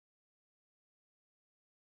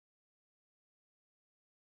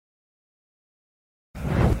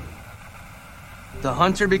The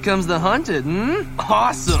hunter becomes the hunted,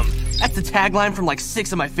 Awesome! That's the tagline from like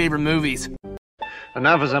 6 of my favorite movies. And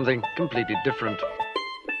now for something completely different.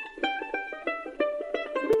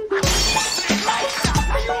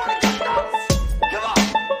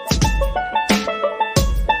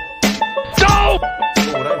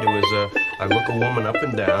 What I do is I look a woman up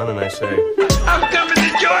and down and I say, I'm coming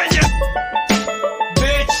to join you,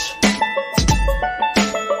 bitch.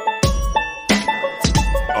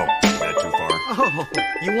 Oh, is that too far? Oh,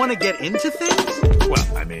 you want to get into things?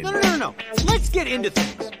 Well, I mean... No. Let's get into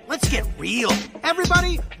things. Let's get real.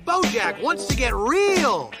 Everybody, Bojack wants to get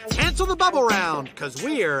real. Cancel the bubble round, because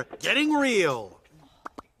we're getting real.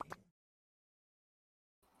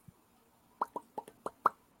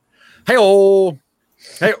 Hey-oh.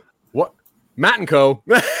 Hey, what? Matt and Co.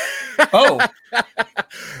 Oh.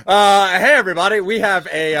 Hey, everybody. We have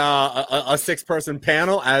a 6-person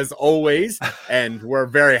panel, as always, and we're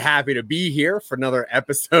very happy to be here for another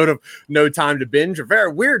episode of No Time to Binge, a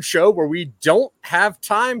very weird show where we don't have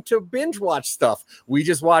time to binge watch stuff. We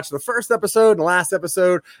just watch the first episode and the last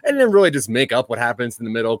episode, and then really just make up what happens in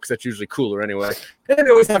the middle, because that's usually cooler anyway. And then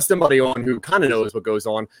we always have somebody on who kind of knows what goes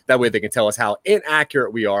on. That way they can tell us how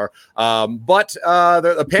inaccurate we are. But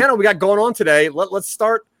the panel we got going on today, let's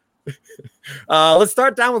start. Let's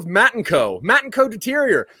start down with Matt and Co. Matt and Co.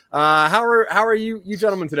 Deterior. How are you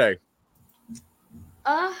gentlemen today?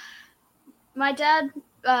 My dad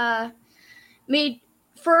for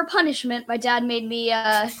a punishment. My dad made me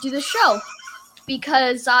do the show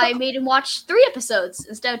because I made him watch 3 episodes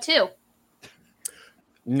instead of 2.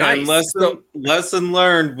 Nice. And lesson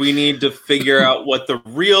learned. We need to figure out what the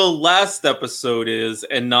real last episode is,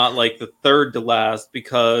 and not like the third to last,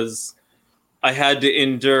 because I had to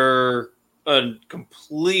endure a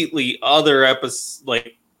completely other episode,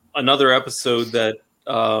 like another episode that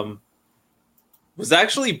was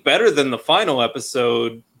actually better than the final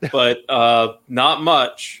episode, but not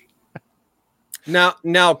much. Now,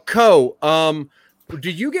 Co. Do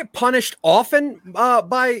you get punished often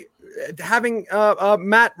by having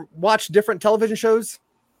Matt watch different television shows?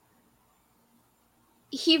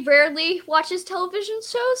 He rarely watches television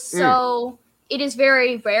shows, so it is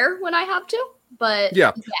very rare when I have to, but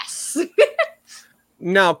yeah. Yes.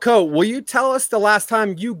 Now, Co, will you tell us the last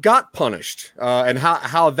time you got punished and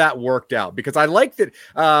how that worked out? Because I like that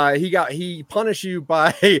he punished you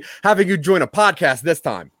by having you join a podcast this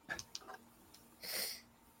time.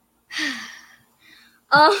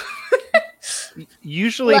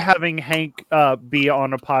 Usually having Hank be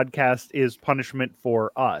on a podcast is punishment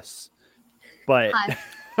for us, but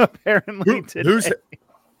apparently today...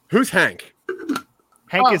 Who's Hank?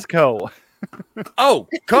 Hank is Co. Oh,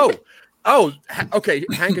 Co. Oh, okay.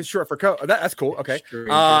 Hank is short for Co. That's cool. Okay.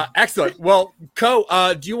 Excellent. Well, Co,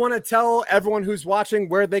 do you want to tell everyone who's watching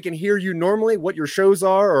where they can hear you normally, what your shows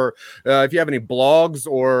are, or if you have any blogs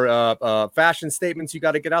or fashion statements you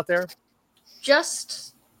got to get out there?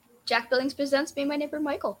 Just Jack Billings Presents Me and My Neighbor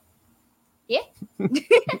Michael. Yeah.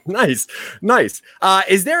 Nice.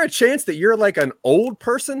 Is there a chance that you're like an old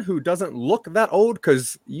person who doesn't look that old?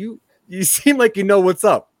 Because you seem like you know what's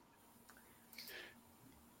up.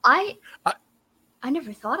 I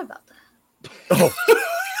never thought about that. Oh.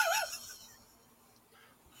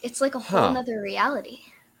 It's like a whole nother reality.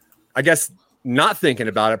 I guess not thinking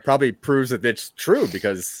about it probably proves that it's true,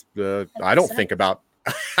 because I don't think about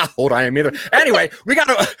how old I am either. Anyway, we got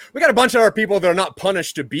a bunch of our people that are not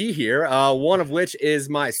punished to be here. One of which is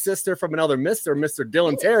my sister from another Mr.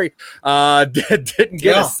 Dylan Terry. Didn't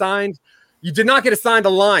get assigned. You did not get assigned a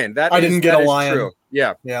lion. I didn't get a lion. True.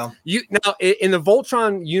 Yeah. You now in the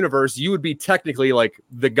Voltron universe, you would be technically like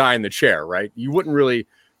the guy in the chair, right? You wouldn't really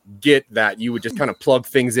get that. You would just kind of plug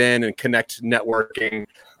things in and connect networking.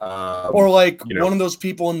 Or like one of those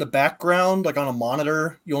people in the background, like on a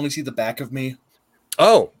monitor. You only see the back of me.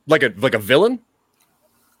 Oh, like a villain?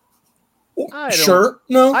 Sure.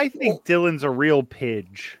 No. I think Dylan's a real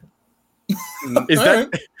pidge. Is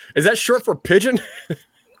that short for pigeon?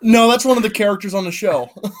 No, that's one of the characters on the show.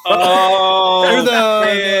 Oh,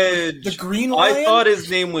 the green lion? I thought his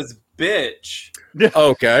name was Bitch.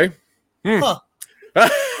 Okay. Huh.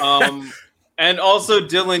 And also,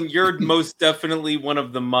 Dylan, you're most definitely one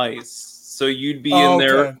of the mice. So you'd be in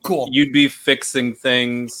there. Cool. You'd be fixing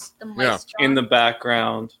things in the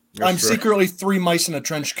background. I'm secretly 3 mice in a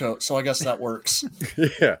trench coat, so I guess that works.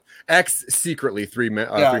 Yeah. Secretly 3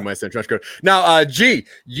 mice in a trench coat. Now, G,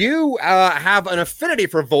 you have an affinity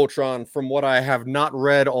for Voltron from what I have not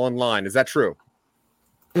read online. Is that true?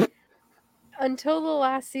 Until the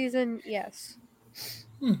last season, yes.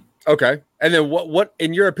 Okay. And then what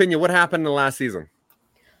in your opinion, what happened in the last season?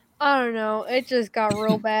 I don't know. It just got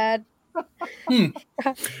real bad. It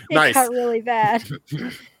Nice. got really bad.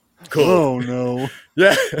 Cool. Oh no.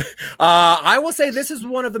 Yeah. I will say this is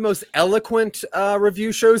one of the most eloquent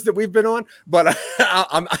review shows that we've been on. But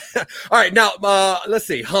I'm all right. Now, let's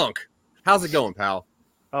see. Hunk, how's it going, pal?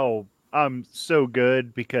 Oh, I'm so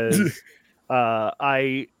good because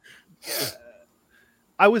I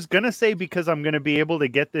was gonna say because I'm gonna be able to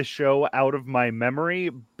get this show out of my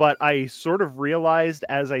memory, but I sort of realized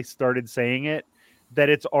as I started saying it that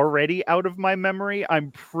it's already out of my memory.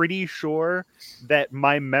 I'm pretty sure that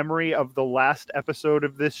my memory of the last episode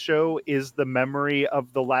of this show is the memory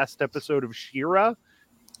of the last episode of She-Ra.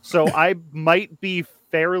 So I might be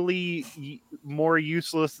fairly more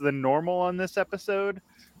useless than normal on this episode.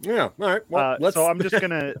 Yeah. All right. Well, so I'm just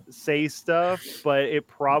going to say stuff, but it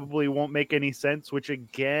probably won't make any sense, which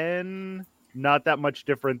again, not that much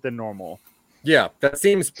different than normal. Yeah, that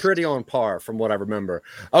seems pretty on par from what I remember.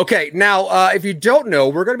 Okay, now, if you don't know,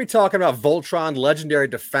 we're going to be talking about Voltron Legendary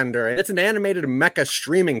Defender, and it's an animated mecha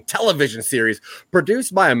streaming television series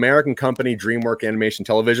produced by American company DreamWorks Animation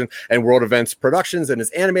Television and World Events Productions, and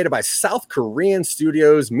is animated by South Korean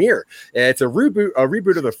studios Mir. It's a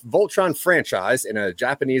reboot of the Voltron franchise in a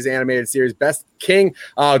Japanese animated series, Best King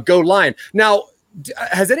Go Lion. Now,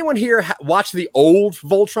 has anyone here watched the old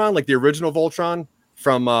Voltron, like the original Voltron?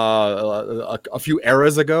 From a few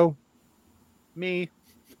eras ago? Me.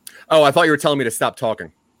 Oh, I thought you were telling me to stop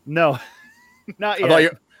talking. No, not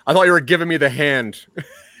yet. I thought you were giving me the hand.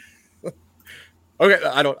 Okay,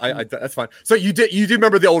 I that's fine. So you do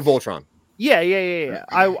remember the old Voltron? Yeah.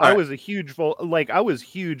 I right. was a huge I was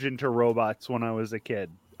huge into robots when I was a kid.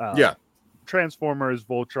 Yeah. Transformers,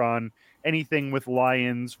 Voltron, anything with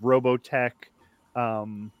lions, Robotech,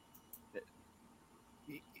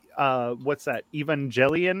 what's that?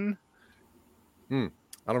 Evangelion? I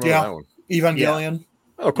don't know that one. Evangelion. Yeah.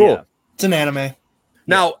 Oh, cool. Yeah. It's an anime.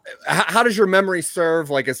 Now, how does your memory serve,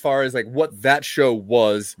 like, as far as like what that show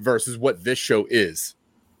was versus what this show is?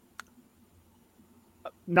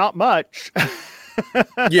 Not much.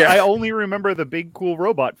 Yeah. I only remember the big cool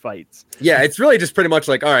robot fights. Yeah, it's really just pretty much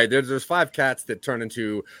like, all right, there's 5 cats that turn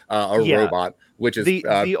into a robot, which is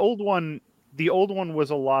the old one. The old one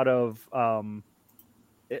was a lot of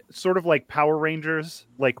sort of like Power Rangers,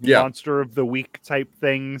 like Monster of the Week type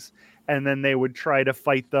things, and then they would try to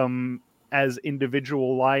fight them as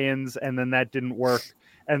individual lions, and then that didn't work,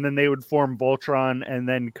 and then they would form Voltron and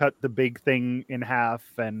then cut the big thing in half,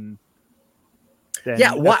 and then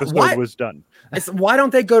the episode was done. Why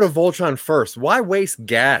don't they go to Voltron first? Why waste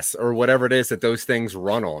gas or whatever it is that those things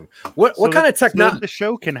run on? What kind of technology? The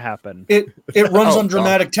show can happen. It runs on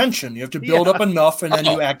dramatic tension. You have to build up enough, and then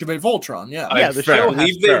you activate Voltron. Yeah, I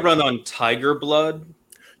believe they run on tiger blood.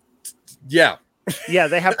 Yeah. Yeah,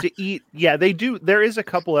 they have to eat. Yeah, they do. There is a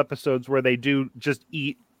couple episodes where they do just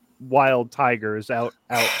eat wild tigers out,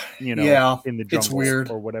 in the jungle. It's weird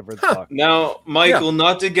or whatever it's called. Now, Michael,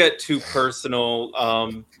 not to get too personal,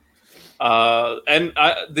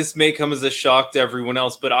 this may come as a shock to everyone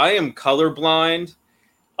else, but I am colorblind.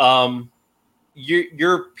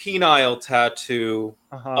 Your penile tattoo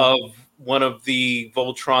of one of the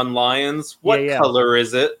Voltron lions, what color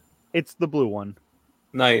is it? It's the blue one.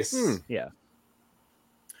 Nice. Yeah.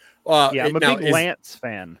 Yeah, I'm a big Lance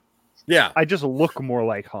fan. Yeah. I just look more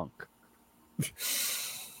like Hunk.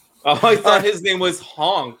 Oh, I thought his name was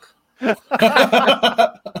Honk.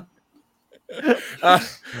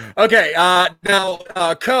 Okay. Now,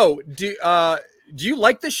 Ko, do you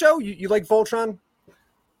like the show? You like Voltron?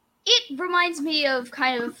 It reminds me of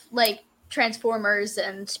kind of like Transformers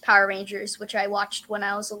and Power Rangers, which I watched when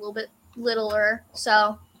I was a little bit littler.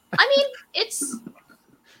 So, I mean, it's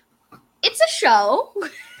a show.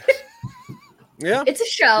 Yeah. It's a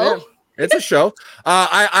show. Yeah. It's a show.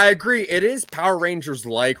 I agree. It is Power Rangers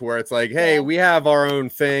like, where it's like, hey, we have our own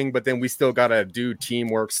thing, but then we still gotta do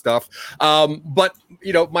teamwork stuff. But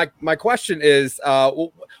my question is,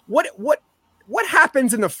 what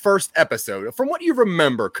happens in the first episode? From what you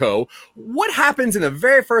remember, Ko, what happens in the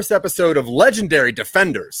very first episode of Legendary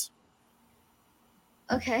Defenders?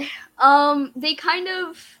 Okay. They kind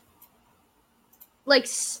of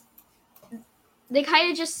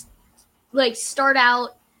just like start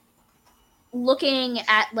out looking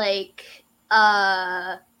at like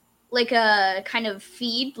a kind of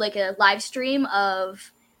feed, like a live stream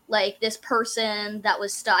of like this person that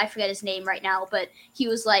was I forget his name right now, but he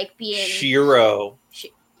was like being Shiro,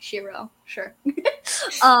 sure.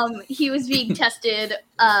 He was being tested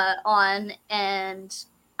on, and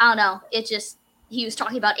I don't know, he was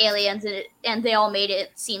talking about aliens, and they all made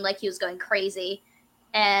it seem like he was going crazy.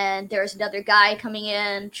 And there's another guy coming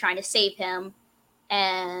in trying to save him,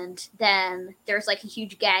 and then there's like a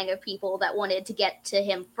huge gang of people that wanted to get to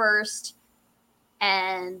him first,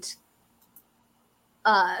 and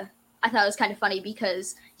I thought it was kind of funny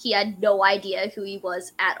because he had no idea who he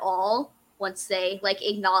was at all. Once they like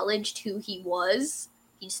acknowledged who he was,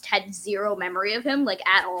 he just had zero memory of him, like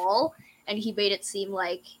at all, and he made it seem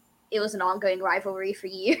like it was an ongoing rivalry for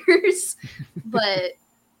years. But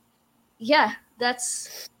yeah,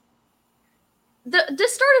 that's the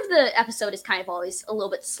start of the episode is kind of always a little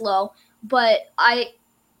bit slow, but I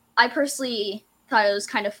personally thought it was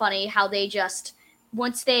kind of funny how they just,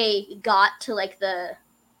 once they got to like the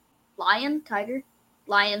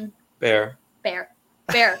bear.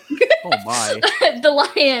 Oh my. The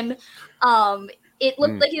lion, it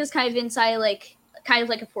looked like he was kind of inside like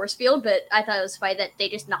a force field, but I thought it was funny that they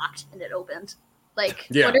just knocked and it opened. Like,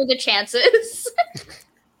 what are the chances?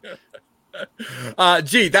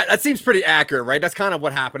 Gee, that seems pretty accurate, right? That's kind of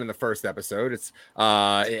what happened in the first episode. It's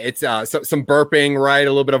some burping, right? A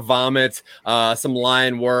little bit of vomit, some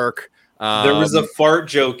lion work. There was a fart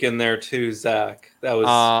joke in there too, Zach. That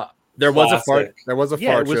was there was a fart. There was a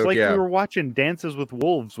yeah, fart it was joke. Like we were watching Dances with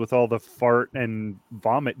Wolves with all the fart and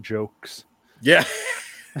vomit jokes. Yeah.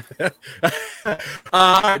 Now,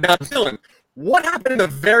 Dylan, what happened in the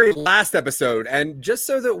very last episode? And just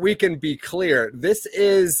so that we can be clear, this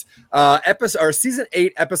is season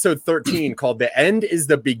 8, episode 13, called "The End Is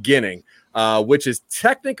the Beginning," which is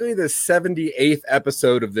technically the 78th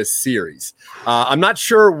episode of this series. I'm not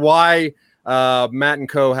sure why Matt and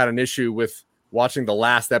Co had an issue with watching the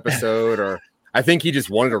last episode, or I think he just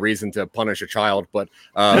wanted a reason to punish a child, but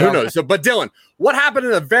who knows? So, but Dylan, what happened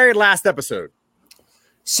in the very last episode?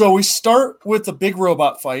 So we start with the big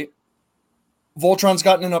robot fight. Voltron's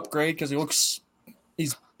gotten an upgrade because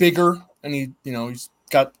he's bigger, and he's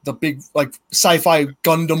got the big like sci-fi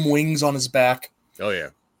Gundam wings on his back. Oh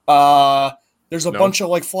yeah. There's a bunch of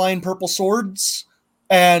like flying purple swords,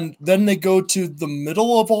 and then they go to the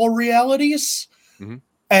middle of all realities,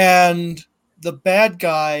 and the bad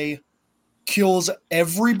guy kills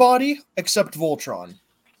everybody except Voltron.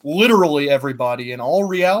 Literally everybody in all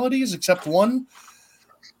realities except one.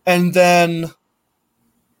 And then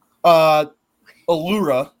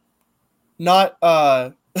Allura, not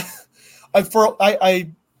I thought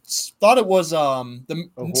it was the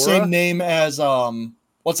Ahura? same name as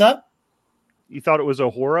what's that? You thought it was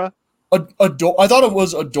Ahura? I thought it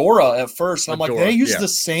was Adora at first. I'm like, Adora, they use yeah. the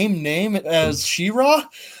same name as She-Ra.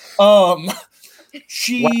 Wow,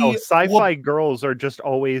 sci-fi girls are just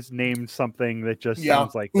always named something that just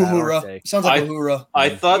sounds like that. Uhura. aren't they? Sounds like Uhura. I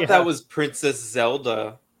thought that was Princess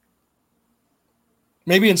Zelda.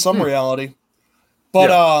 Maybe in some reality.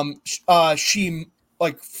 But she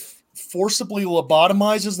like forcibly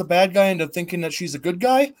lobotomizes the bad guy into thinking that she's a good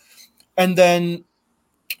guy. And then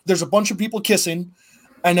there's a bunch of people kissing.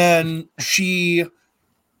 And then she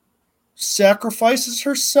sacrifices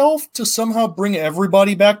herself to somehow bring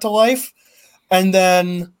everybody back to life. And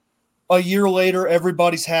then a year later,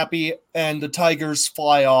 everybody's happy and the tigers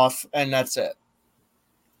fly off, and that's it.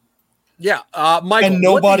 Yeah, Michael. And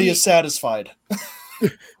nobody is satisfied.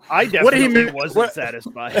 I definitely wasn't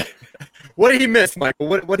satisfied. What did he miss, Michael?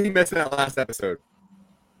 What did he miss in that last episode?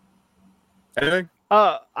 Anything?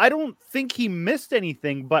 I don't think he missed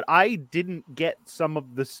anything, but I didn't get some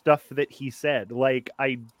of the stuff that he said. Like,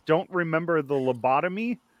 I don't remember the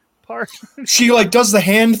lobotomy part. She like does the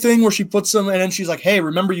hand thing where she puts them, and then she's like, "Hey,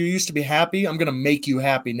 remember you used to be happy? I'm gonna make you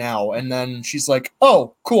happy now." And then she's like,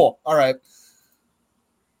 "Oh, cool, all right."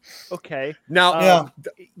 Okay. Now,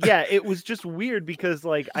 yeah, it was just weird because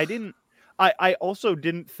like I also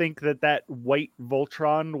didn't think that white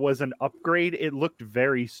Voltron was an upgrade. It looked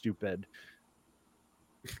very stupid.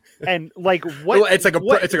 And like what? It's like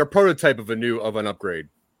a prototype of an upgrade.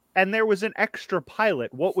 And there was an extra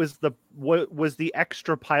pilot. What was the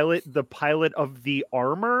extra pilot? The pilot of the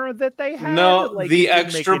armor that they had? No, like, the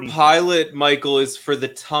extra pilot, Michael, is for the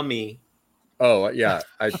tummy. Oh yeah,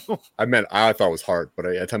 I thought it was heart, but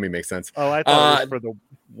tummy makes sense. Oh, I thought it was for the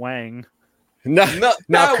wang. No,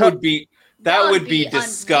 that would be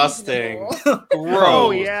disgusting. Gross.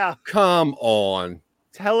 Oh yeah, come on.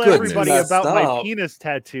 Tell everybody about my penis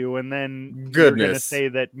tattoo, and then you're gonna say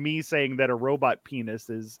that me saying that a robot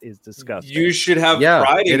penis is disgusting. You should have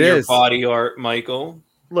pride in your body art, Michael.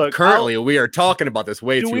 Look, currently we are talking about this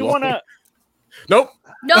way too long. Wanna... Nope.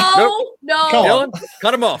 No. Dylan,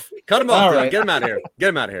 cut him off. All right. Get him out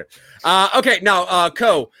of here. Okay, now,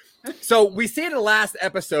 Co. So we see in the last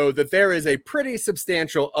episode that there is a pretty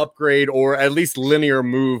substantial upgrade, or at least linear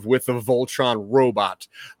move with the Voltron robot.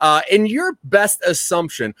 In your best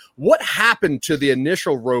assumption, what happened to the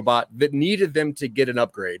initial robot that needed them to get an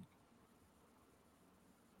upgrade?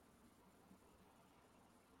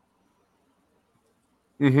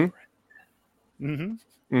 Mm-hmm.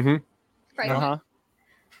 Mm-hmm. Mm-hmm. Uh-huh.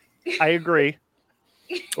 I agree.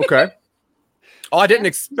 Okay. Oh, I didn't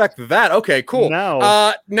expect that. Okay, cool.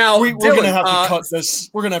 No. Now we're Dylan, gonna have to cut this.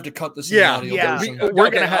 We're gonna have to cut this. Yeah, in the audio yeah. version. We're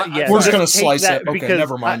gonna have. Yeah, we're just gonna take slice that it. Okay, because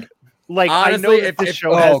never mind. I know Honestly, that this if-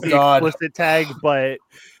 show has oh, the God. explicit tag, but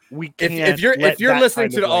we can't. if you're let that listening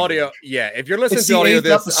kind to the of audio, language. if you're listening It's to the the audio, 8th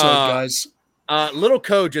this episode, guys. Little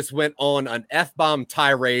Code just went on an F-bomb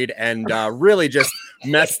tirade and really just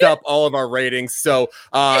messed up all of our ratings. So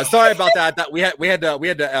sorry about that. That we had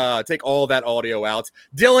to take all that audio out.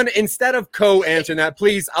 Dylan, instead of answering that,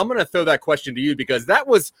 please, I'm gonna throw that question to you because that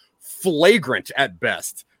was flagrant at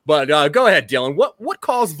best. But go ahead, Dylan. What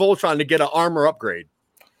caused Voltron to get an armor upgrade?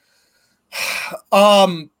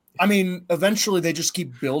 I mean, eventually they just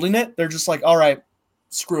keep building it. They're just like, all right,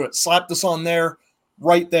 screw it. Slap this on there,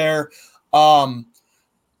 right there. The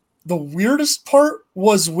weirdest part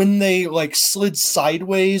was when they like slid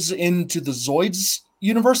sideways into the Zoids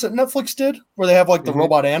universe that Netflix did, where they have like the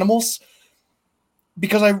robot animals.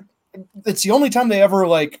 Because it's the only time they ever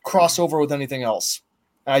like cross over with anything else.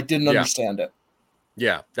 I didn't understand it.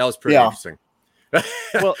 Yeah, that was pretty interesting.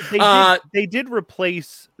 Well, they did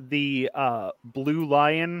replace the blue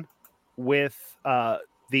lion with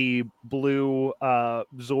the blue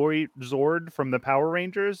Zord from the Power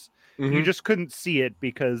Rangers. Mm-hmm. You just couldn't see it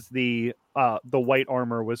because the white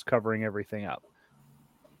armor was covering everything up.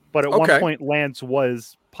 But at one point, Lance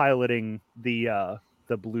was piloting the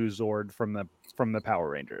blue Zord from the Power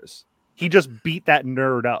Rangers. He just beat that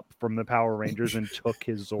nerd up from the Power Rangers and took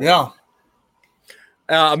his Zord. Yeah.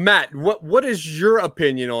 Matt, what is your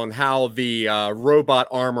opinion on how the robot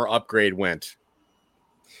armor upgrade went?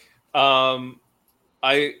 I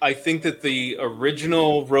think that the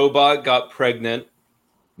original robot got pregnant,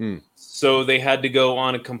 so they had to go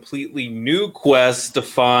on a completely new quest to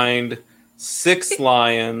find 6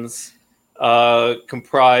 lions,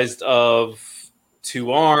 comprised of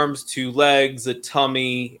 2 arms, 2 legs, a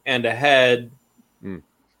tummy, and a head,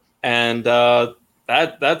 and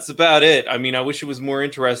that's about it. I mean, I wish it was more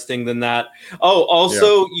interesting than that. Oh,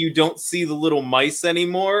 also, you don't see the little mice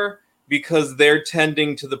anymore because they're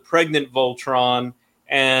tending to the pregnant Voltron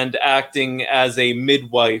and acting as a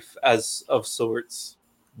midwife of sorts.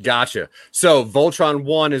 Gotcha. So Voltron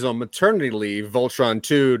 1 is on maternity leave. Voltron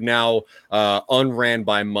 2 now unran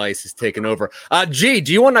by mice is taken over. G,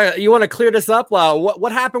 do you want to clear this up?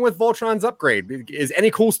 What happened with Voltron's upgrade? Is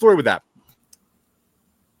any cool story with that?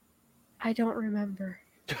 I don't remember.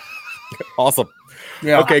 Awesome.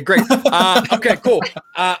 Yeah. Okay, great. Okay, cool.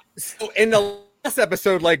 So in the last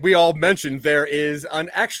episode, like we all mentioned, there is an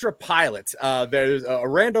extra pilot. There's a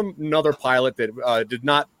random another pilot that did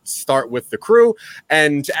not start with the crew.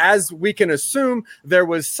 And as we can assume, there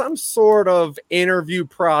was some sort of interview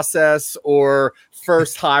process or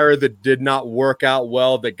first hire that did not work out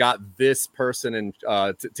well that got this person in,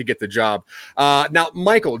 to get the job. Now,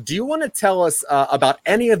 Michael, do you want to tell us about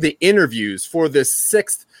any of the interviews for this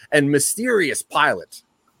 6th and mysterious pilot?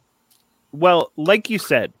 Well, like you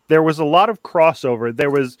said, there was a lot of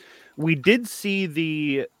crossover. We did see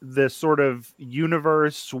the sort of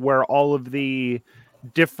universe where all of the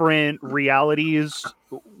different realities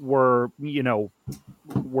were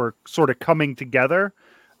sort of coming together.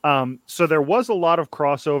 So there was a lot of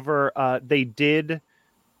crossover. They did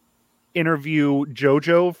interview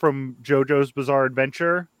JoJo from JoJo's Bizarre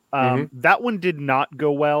Adventure. That one did not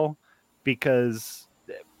go well because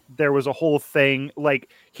there was a whole thing,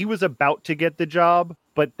 like he was about to get the job,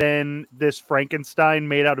 but then this Frankenstein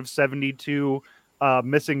made out of 72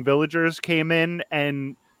 missing villagers came in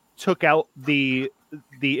and took out the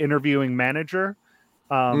interviewing manager.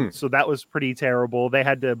 So that was pretty terrible. They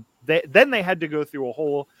had to go through a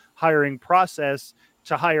whole hiring process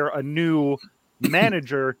to hire a new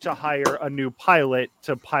manager to hire a new pilot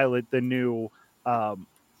to pilot the new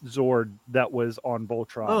Zord that was on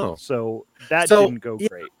Voltron. So that didn't go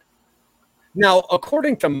great. Now,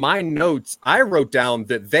 according to my notes, I wrote down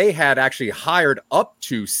that they had actually hired up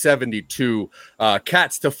to 72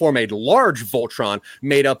 cats to form a large Voltron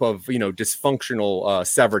made up of, dysfunctional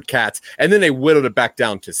severed cats, and then they whittled it back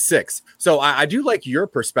down to 6. So I do like your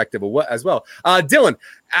perspective of as well. Dylan,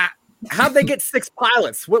 how'd they get 6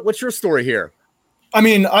 pilots? What's your story here? I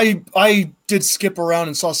mean, I did skip around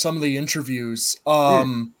and saw some of the interviews.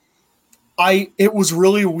 It was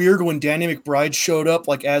really weird when Danny McBride showed up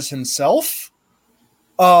like as himself.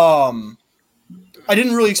 I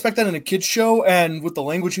didn't really expect that in a kid's show, and with the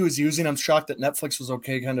language he was using, I'm shocked that Netflix was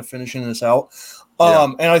okay kind of finishing this out.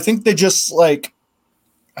 And I think they just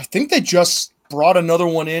brought another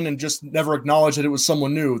one in and just never acknowledged that it was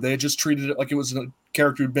someone new. They had just treated it like it was a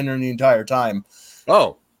character who'd been there the entire time.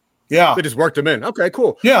 Oh, yeah. They just worked him in. Okay,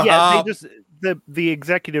 cool. Yeah, they just the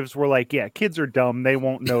executives were like, yeah, kids are dumb. They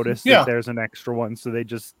won't notice that there's an extra one, so they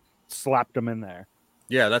just slapped them in there.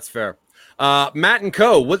 Yeah, that's fair. Matt and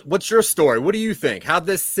Co, what's your story? What do you think? How'd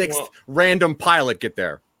this sixth random pilot get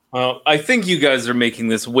there? I think you guys are making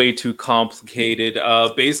this way too complicated.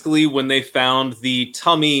 Basically, when they found the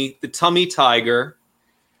tummy tiger,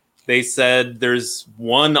 they said there's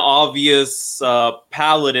one obvious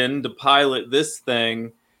paladin to pilot this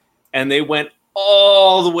thing, and they went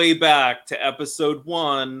all the way back to episode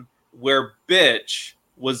 1, where Bitch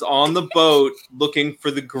was on the boat looking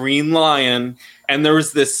for the Green Lion, and there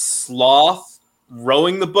was this sloth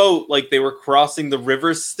rowing the boat like they were crossing the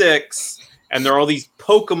river Styx, and there are all these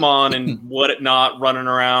Pokemon and whatnot running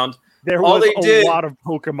around. There was a lot of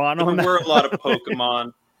Pokemon on that. There were a lot of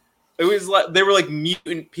Pokemon. It was like they were like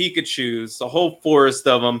mutant Pikachus, a whole forest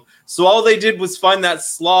of them. So all they did was find that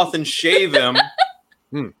sloth and shave him,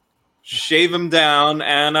 shave him down,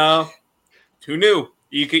 and who knew?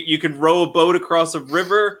 You can row a boat across a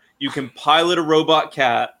river. You can pilot a robot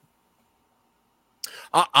cat.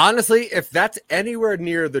 Honestly, if that's anywhere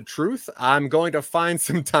near the truth, I'm going to find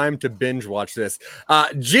some time to binge watch this.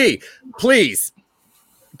 G, please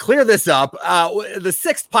clear this up. The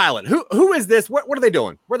sixth pilot. Who is this? What are they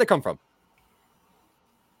doing? Where'd they come from?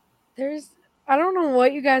 I don't know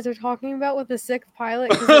what you guys are talking about with the sixth pilot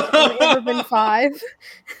because there's only ever been 5.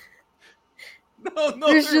 No,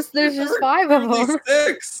 there's just 5 of them.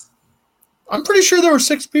 6. I'm pretty sure there were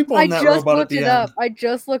 6 people in that robot at the end. I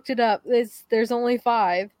just looked it up. There's only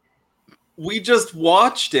 5. We just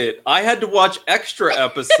watched it. I had to watch extra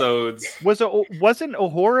episodes. Wasn't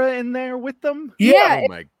Uhura in there with them? Yeah. Oh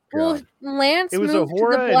my god. Well, Lance it was moved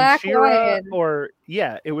Uhura to the Black and Shira,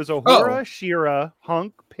 Lion. it was Uhura, Shira,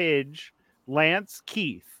 Hunk, Pidge, Lance,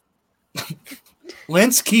 Keith.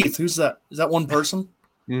 Lance Keith, who's that? Is that one person?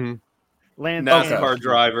 Mm-hmm. Lance NASCAR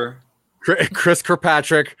driver. Chris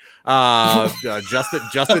Kirkpatrick,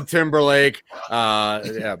 Justin Timberlake,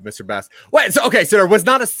 Mr. Bass. Wait, so there was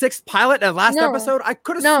not a 6th pilot in last episode? I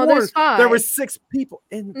could have sworn there's 5. There was 6 people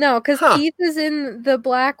in. No, because Keith is in the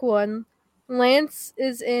black one. Lance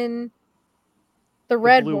is in the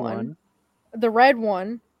red one. The red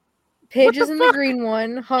one. Pidge is in the green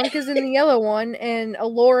one. Hunk is in the yellow one, and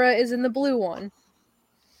Allura is in the blue one.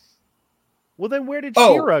 Well, then where did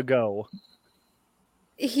Shira go?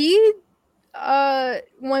 He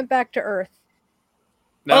went back to Earth.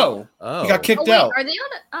 No. He got kicked out. Are they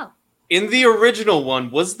on a... In the original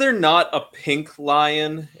one, was there not a pink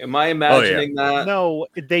lion? Am I imagining that? No,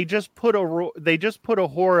 they just put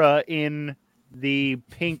Uhura in the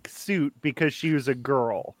pink suit because she was a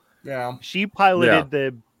girl. Yeah. She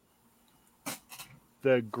piloted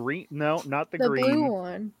the green. No, not the green. The blue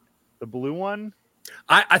one. The blue one.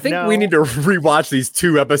 I think we need to rewatch these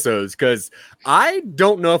 2 episodes because I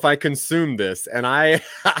don't know if I consumed this, and I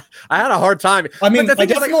had a hard time. I mean, I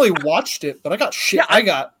definitely watched it, but I got shit.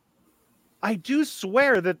 Yeah, I do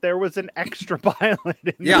swear that there was an extra pilot.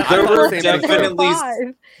 There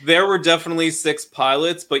were definitely 6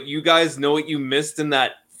 pilots, but you guys know what you missed in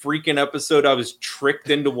that freaking episode I was tricked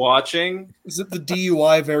into watching? Is it the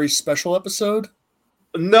DUI very special episode?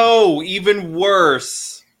 No, even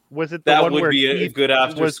worse. Was it the that one would where be Keith a good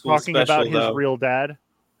after was school talking special, about his though. real dad?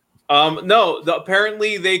 No,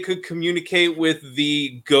 apparently they could communicate with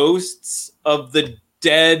the ghosts of the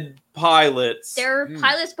dead pilots. There were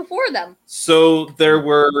pilots before them. So there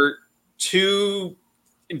were 2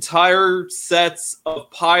 entire sets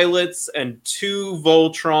of pilots and 2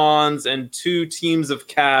 Voltrons and 2 teams of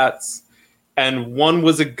cats, and one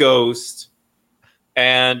was a ghost.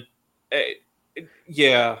 And it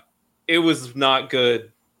was not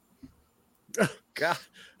good. God.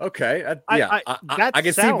 Okay. I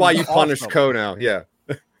can see why you punished Co now. Yeah.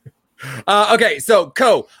 Okay, so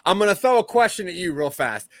Co, I'm gonna throw a question at you real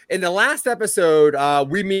fast. In the last episode,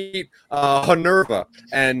 we meet Honerva,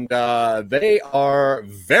 and they are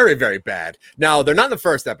very, very bad. Now, they're not in the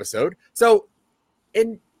first episode. So,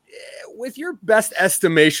 with your best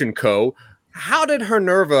estimation, Co, how did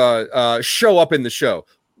Honerva show up in the show?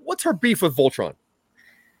 What's her beef with Voltron?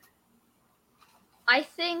 I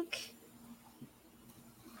think...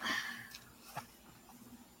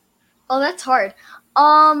 Oh, that's hard.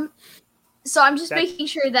 So I'm just making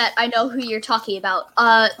sure that I know who you're talking about.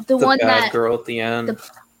 The one bad that girl at the end.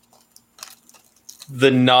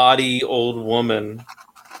 The naughty old woman.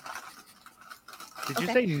 Did you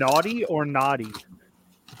say naughty or naughty?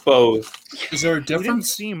 Both. Is there a You didn't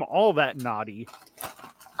difference? seem all that naughty.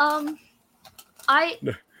 I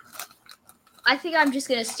I think I'm just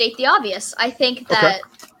gonna state the obvious. I think that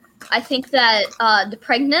the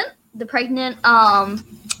pregnant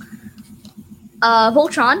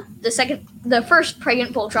Voltron, the first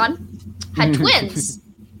pregnant Voltron, had twins.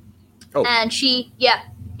 Oh. And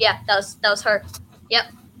that was her. Yep.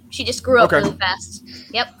 She just grew up really fast.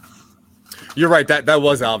 Yep. You're right. That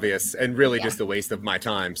was obvious and really just a waste of my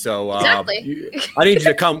time. So Exactly. I need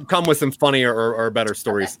you to come with some funnier or better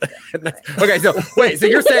stories. Okay, so wait. So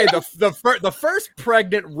you're saying the first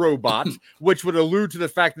pregnant robot, which would allude to the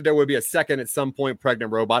fact that there would be a second at some point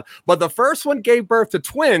pregnant robot, but the first one gave birth to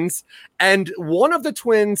twins, and one of the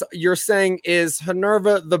twins you're saying is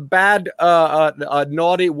Honerva, the bad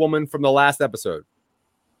naughty woman from the last episode.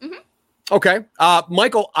 Mm-hmm. Okay,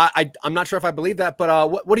 Michael, I'm not sure if I believe that, but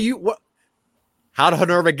how did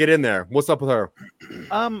Honerva get in there? What's up with her?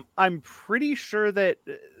 I'm pretty sure that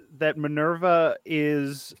Minerva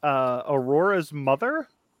is Aurora's mother.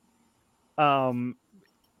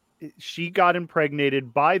 She got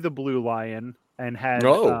impregnated by the Blue Lion and had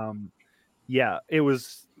it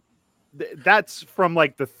was that's from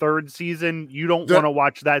like the third season. You don't want to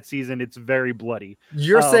watch that season. It's very bloody.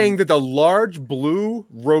 You're saying that the large blue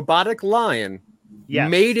robotic lion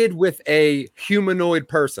mated with a humanoid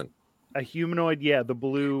person. A humanoid, the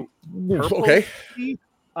blue. Okay. Sure.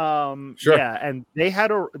 Yeah, and they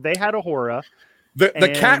had a Hora.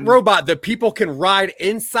 The cat robot that people can ride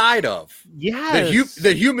inside of. Yes.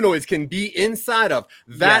 The humanoids can be inside of.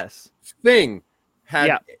 That thing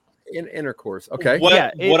had in intercourse. Okay. What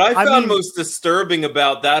I found most disturbing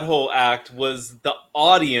about that whole act was the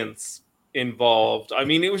audience involved. I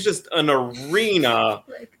mean, it was just an arena,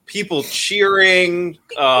 people cheering,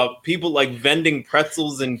 people like vending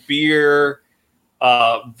pretzels and beer,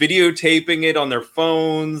 videotaping it on their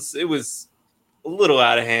phones. It was a little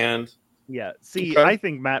out of hand. Yeah. See, I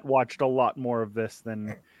think Matt watched a lot more of this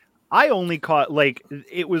than I only caught. Like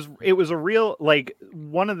it was a real, like,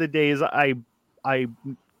 one of the days I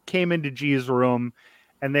came into G's room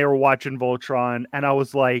and they were watching Voltron and I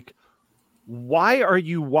was like, why are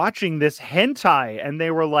you watching this hentai? And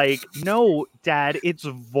they were like, no, Dad, it's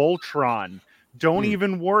Voltron. Don't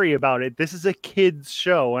even worry about it. This is a kid's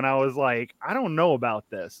show. And I was like, I don't know about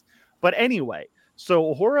this. But anyway,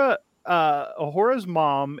 so Ahora's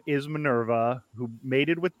mom is Minerva, who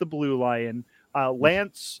mated with the Blue Lion.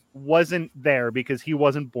 Lance wasn't there because he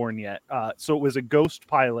wasn't born yet. So it was a ghost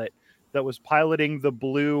pilot that was piloting the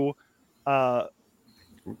blue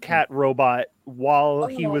cat robot while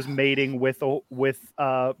he was mating with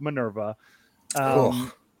Minerva.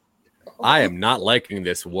 I am not liking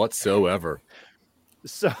this whatsoever.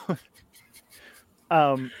 So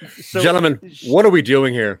gentlemen, what are we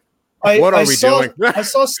doing here? What are we doing? I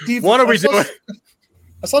saw Steve. What are we doing?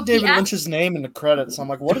 I saw David Lynch's name in the credits. I'm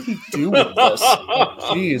like, what did he do with this?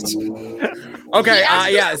 Jeez. Okay.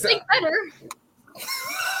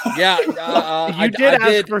 You did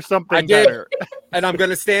ask for something better, and I'm going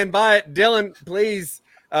to stand by it. Dylan, please.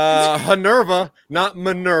 Honerva, not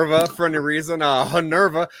Minerva for any reason.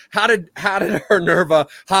 Honerva. How did Honerva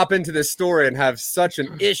hop into this story and have such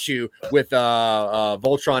an issue with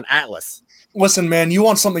Voltron Atlas? Listen, man, you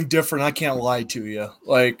want something different. I can't lie to you.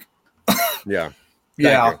 Like, yeah. You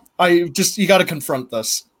got to confront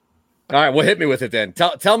this. All right, well, hit me with it then.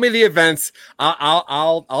 Tell me the events.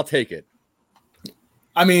 I'll take it.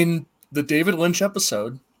 I mean, the David Lynch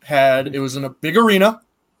episode it was in a big arena,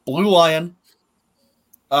 Blue Lion.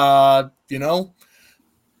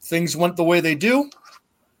 Things went the way they do.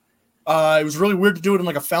 It was really weird to do it in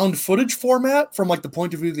like a found footage format from like the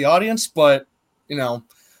point of view of the audience, but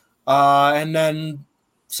and then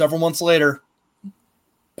several months later,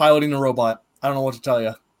 piloting the robot. I don't know what to tell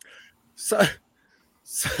you. So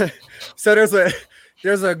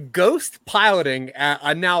there's a ghost piloting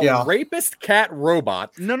a now rapist cat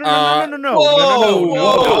robot. No, not rapist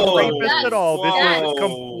at all. This is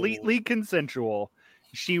completely consensual.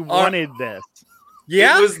 She wanted this.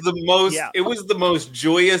 Yeah, it was the most. Yeah. It was the most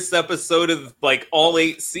joyous episode of like all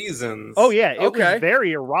 8 seasons. Oh yeah, it was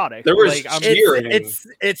very erotic. There was cheering.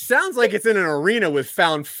 It sounds like it's in an arena with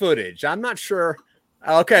found footage. I'm not sure.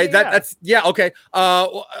 Okay, that's okay.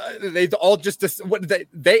 They all just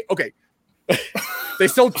they okay. They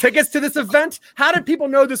sold tickets to this event. How did people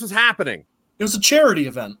know this was happening? It was a charity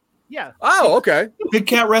event. Yeah. Oh, okay. Big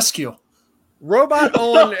Cat Rescue.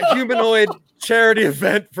 Robot-owned humanoid charity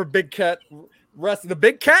event for Big Cat Rescue. The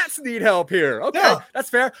big cats need help here. Okay, that's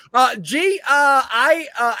fair. G, I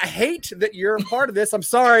hate that you're a part of this. I'm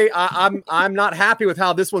sorry. I'm not happy with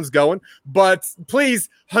how this one's going. But please,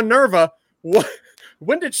 Honerva,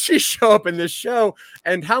 when did she show up in this show,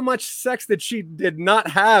 and how much sex did not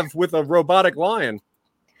have with a robotic lion?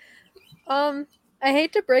 I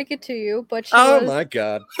hate to break it to you, but my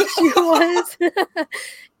god, she was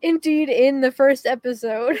indeed in the first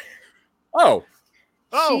episode. Oh.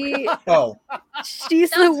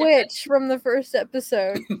 She's the witch from the first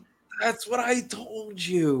episode. That's what I told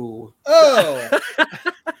you. Oh.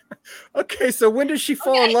 Okay, so when does she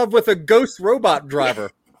fall in love with a ghost robot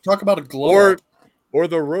driver? Talk about a glow or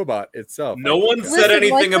the robot itself. No one said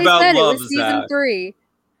anything about love, season 3.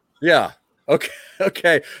 Yeah.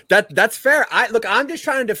 Okay. That's fair. I'm just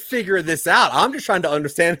trying to figure this out. I'm just trying to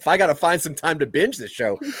understand if I got to find some time to binge this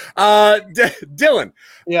show. Dylan.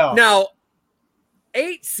 Yeah. Now,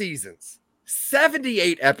 8 seasons,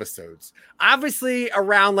 78 episodes. Obviously,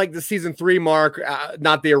 around like the season 3 mark,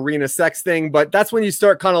 not the arena sex thing, but that's when you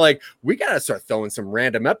start kind of like, we got to start throwing some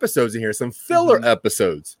random episodes in here, some filler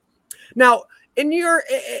episodes. Now, in your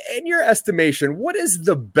estimation, what is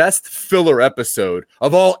the best filler episode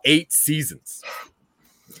of all 8 seasons?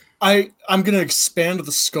 I'm going to expand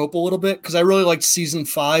the scope a little bit because I really liked season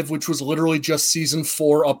 5, which was literally just season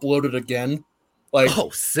 4 uploaded again. Like,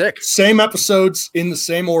 sick. Same episodes in the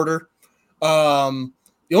same order.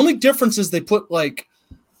 The only difference is they put like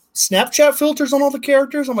Snapchat filters on all the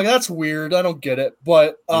characters. I'm like, that's weird. I don't get it.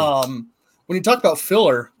 But when you talk about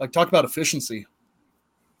filler, like talk about efficiency.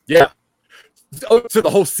 Yeah. Oh, so the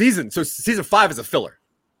whole season. So season 5 is a filler.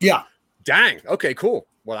 Yeah. Dang. Okay, cool.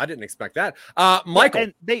 Well, I didn't expect that. Michael.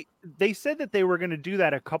 And they said that they were going to do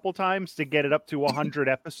that a couple times to get it up to 100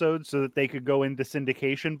 episodes so that they could go into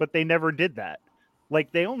syndication, but they never did that.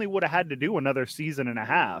 Like, they only would have had to do another season and a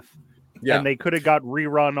half. Yeah. And they could have got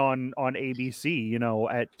rerun on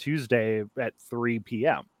ABC, at Tuesday at 3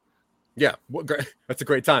 p.m. Yeah, well, that's a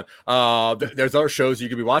great time. There's other shows you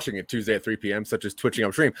could be watching at Tuesday at 3 p.m., such as Twitching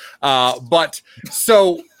Upstream. But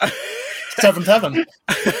so... Seventh Heaven.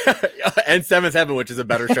 And Seventh Heaven, which is a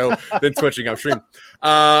better show than Twitching Upstream.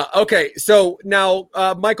 Okay, so now,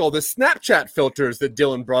 Michael, the Snapchat filters that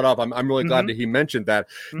Dylan brought up, I'm really glad that he mentioned that.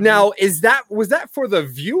 Now, was that for the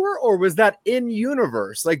viewer or was that in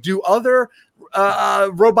universe? Like, do other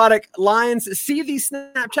robotic lions see these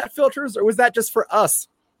Snapchat filters, or was that just for us?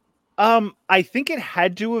 I think it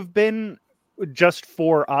had to have been just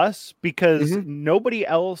for us because nobody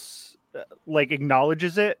else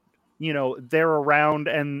acknowledges it. They're around,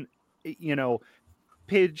 and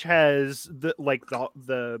Pidge has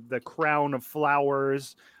the crown of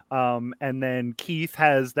flowers, and then Keith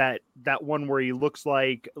has that one where he looks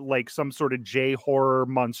like some sort of J horror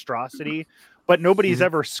monstrosity, but nobody's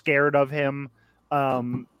ever scared of him.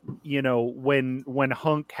 When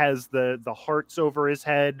Hunk has the hearts over his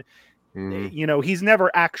head, he's never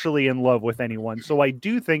actually in love with anyone. So I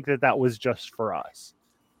do think that was just for us.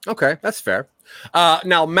 Okay, that's fair.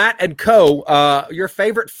 Now, Matt and Co., your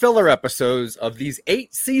favorite filler episodes of these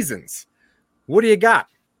 8 seasons. What do you got?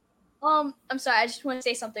 I'm sorry, I just want to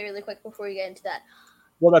say something really quick before we get into that.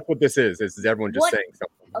 Well, that's what this is. Is everyone just saying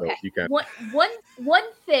something? Okay. So you can.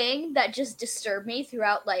 One thing that just disturbed me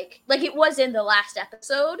throughout, like it was in the last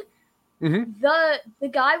episode, the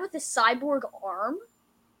guy with the cyborg arm,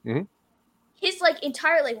 his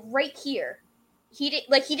entire right here, he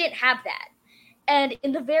didn't have that. And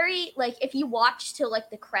in the very, if you watch till,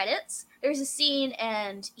 the credits, there's a scene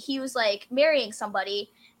and he was, marrying somebody,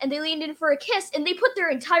 and they leaned in for a kiss, and they put their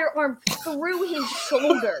entire arm through his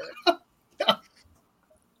shoulder.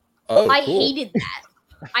 Oh, I cool. hated that.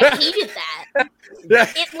 I hated that.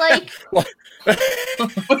 It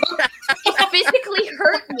physically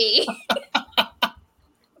hurt me.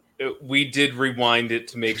 We did rewind it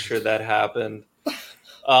to make sure that happened.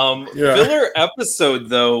 Filler episode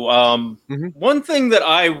though, one thing that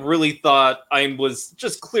I really thought was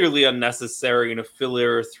just clearly unnecessary in a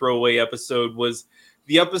filler throwaway episode was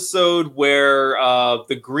the episode where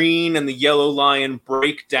the green and the yellow lion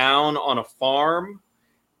break down on a farm,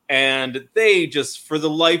 and they just for the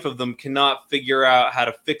life of them cannot figure out how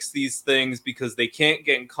to fix these things because they can't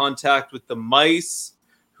get in contact with the mice,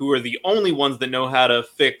 who are the only ones that know how to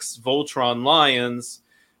fix Voltron lions,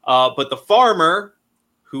 but the farmer,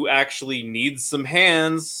 who actually needs some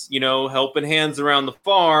hands, helping hands around the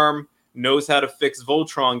farm, knows how to fix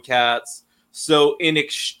Voltron cats. So in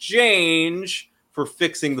exchange for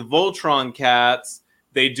fixing the Voltron cats,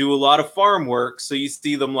 they do a lot of farm work. So you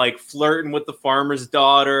see them flirting with the farmer's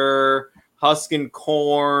daughter, husking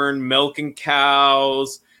corn, milking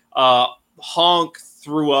cows. Honk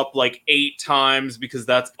threw up 8 times because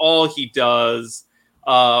that's all he does.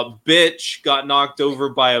 Bitch got knocked over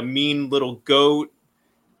by a mean little goat.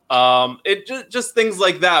 It just things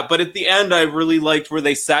like that. But at the end, I really liked where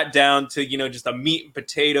they sat down to, just a meat and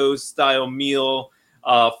potatoes style meal,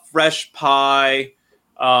 fresh pie.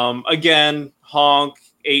 Again, Honk,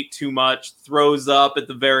 ate too much, throws up at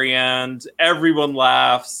the very end. Everyone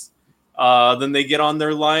laughs. Then they get on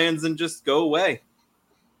their lions and just go away.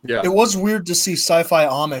 Yeah, it was weird to see sci-fi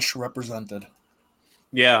Amish represented.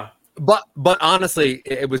 Yeah, but honestly,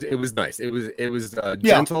 it was nice. It was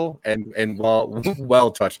gentle and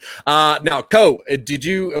well touched. Now, Ko,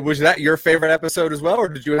 was that your favorite episode as well, or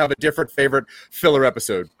did you have a different favorite filler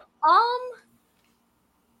episode?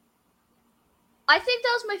 I think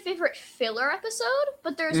that was my favorite filler episode,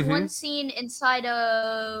 but there's one scene inside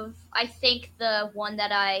of, I think, the one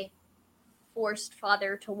that I forced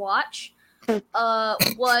Father to watch,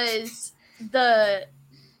 was the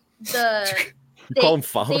call him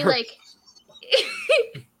Father? They like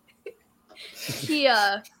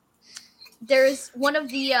there's one of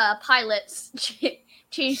the pilots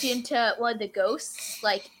changed into one of the ghosts,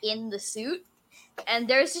 like in the suit. And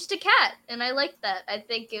there's just a cat, and I liked that. I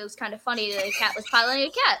think it was kind of funny that a cat was piloting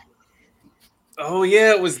a cat. Oh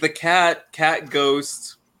yeah, it was the cat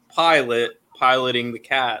ghost piloting the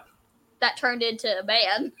cat. That turned into a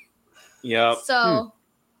man. Yep. So.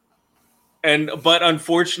 But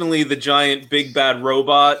unfortunately, the giant big bad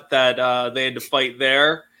robot that they had to fight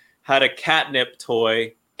there had a catnip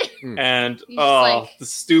toy, and the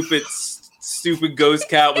stupid ghost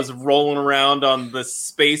cat was rolling around on the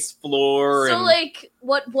space floor. So, and like,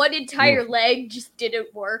 one entire leg just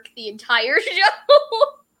didn't work the entire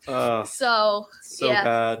show. So yeah,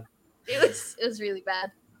 bad. It was really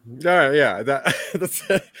bad. Yeah, that's.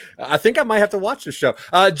 I think I might have to watch the show.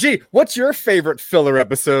 G, what's your favorite filler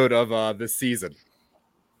episode of this season,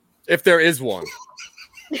 if there is one?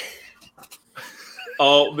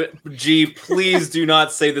 Oh, G, please do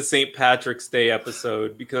not say the St. Patrick's Day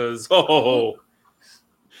episode, because I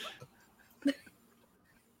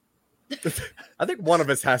think one of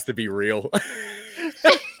us has to be real. Is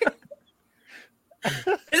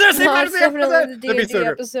there a St. Patrick's Day definitely the D&D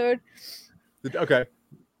episode? Okay.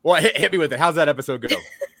 Well, hit me with it. How's that episode go?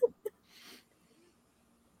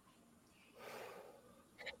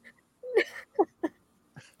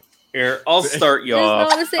 Here, I'll start you off.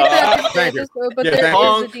 It's not a St. Patrick's Day episode, but there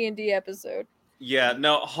is a D&D episode. Yeah,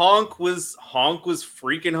 no, Honk was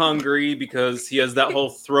freaking hungry because he has that whole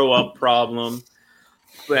throw up problem.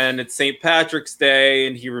 And it's St. Patrick's Day,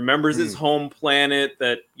 and he remembers his home planet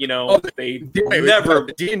that,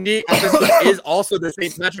 the D&D episode is also the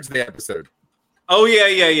St. Patrick's Day episode. Oh,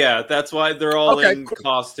 yeah. That's why they're all in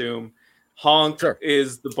costume. Honk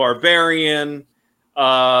is the barbarian.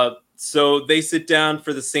 So they sit down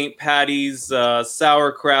for the St. Patty's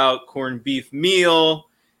sauerkraut corned beef meal,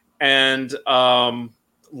 and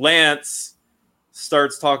Lance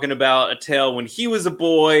starts talking about a tale when he was a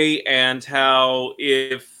boy and how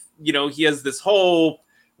if, he has this whole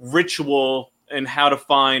ritual and how to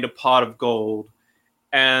find a pot of gold.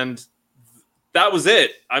 And that was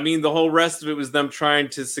it. I mean, the whole rest of it was them trying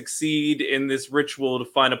to succeed in this ritual to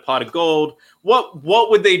find a pot of gold. What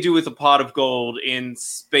would they do with a pot of gold in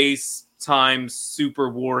space time super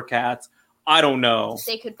war cats? I don't know.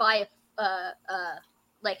 They could buy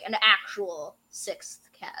like an actual sixth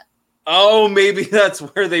cat. Oh, maybe that's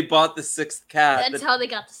where they bought the sixth cat. That's how they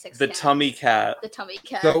got the sixth cat. The tummy cat. The tummy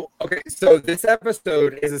cat. So this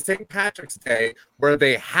episode is a St. Patrick's Day where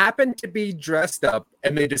they happen to be dressed up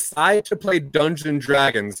and they decide to play Dungeons and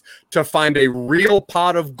Dragons to find a real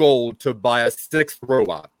pot of gold to buy a sixth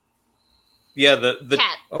robot. Yeah, the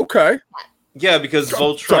cat. Okay. Yeah, because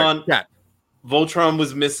Voltron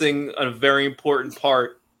was missing a very important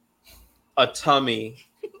part, a tummy.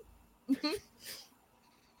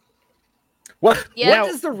 What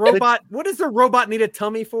does the robot need a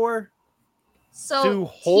tummy for? So to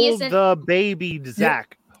hold the baby,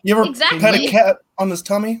 Zach. You ever pet a cat on his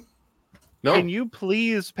tummy? No. Can you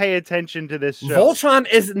please pay attention to this show? Voltron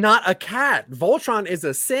is not a cat. Voltron is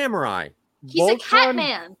a samurai. He's a cat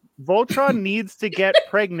man. Voltron needs to get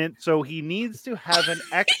pregnant, so he needs to have an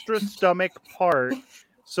extra stomach part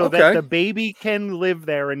so that the baby can live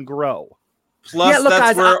there and grow. Plus,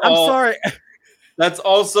 I'm sorry. That's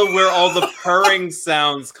also where all the purring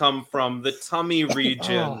sounds come from, the tummy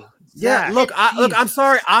region. I'm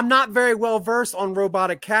sorry. I'm not very well versed on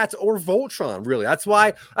robotic cats or Voltron, really. That's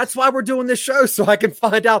why we're doing this show, so I can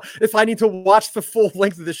find out if I need to watch the full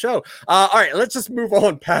length of the show. All right, let's just move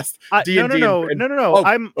on past D&D. No.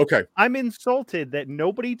 Oh, I'm insulted that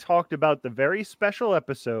nobody talked about the very special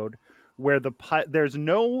episode where there's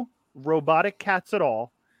no robotic cats at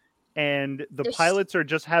all, and the pilots are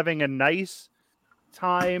just having a nice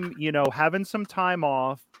time, having some time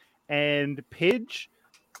off, and Pidge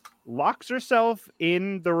locks herself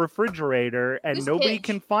in the refrigerator and nobody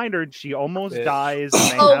can find her. She almost dies.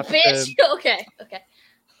 And Bitch. Okay.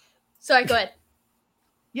 Sorry, go ahead.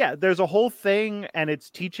 Yeah, there's a whole thing, and it's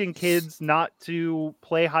teaching kids not to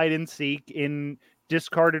play hide and seek in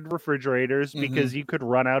discarded refrigerators because you could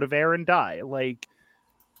run out of air and die. Like,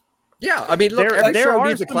 yeah, I mean, look, there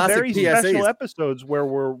are some some very PSAs. special episodes where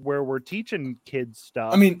we're teaching kids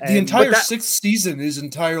stuff. I mean, the entire 6th season is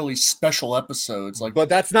entirely special episodes. Like, but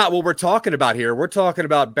that's not what we're talking about here. We're talking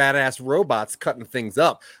about badass robots cutting things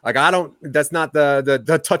up. Like, that's not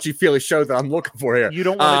the touchy feely show that I'm looking for here. You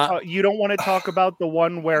don't want to talk about the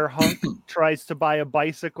one where Hunk tries to buy a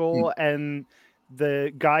bicycle and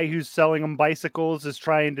the guy who's selling him bicycles is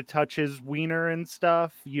trying to touch his wiener and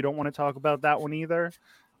stuff. You don't want to talk about that one either.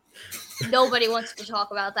 Nobody wants to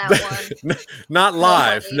talk about that one. Not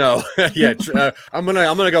live, no. Yeah, I'm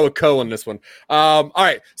gonna go with Co on this one. All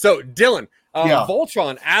right, so Dylan,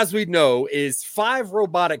 Voltron, as we know, is 5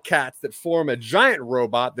 robotic cats that form a giant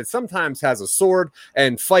robot that sometimes has a sword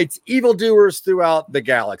and fights evildoers throughout the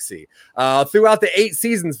galaxy. Throughout the 8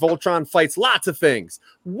 seasons, Voltron fights lots of things.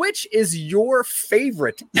 Which is your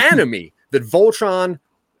favorite enemy that Voltron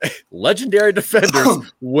legendary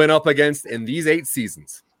defenders went up against in these 8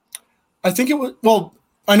 seasons? I think it was, well,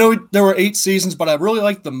 I know there were 8 seasons, but I really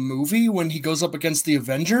like the movie when he goes up against the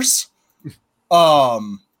Avengers. That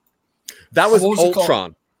was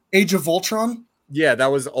Ultron. Age of Voltron? Yeah,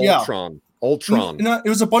 that was Ultron. Yeah. Ultron. It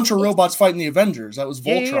was a bunch of robots fighting the Avengers. That was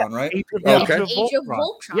Voltron, right? Age of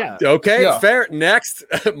Voltron. Yeah. Okay, fair. Next,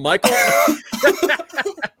 Michael.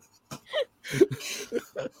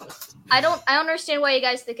 I don't understand why you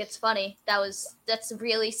guys think it's funny. That's a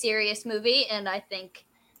really serious movie, and I think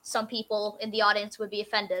some people in the audience would be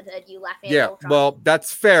offended at you laughing at Voltron. Well,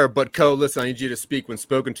 that's fair, but Co, listen, I need you to speak when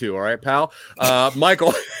spoken to, all right, pal?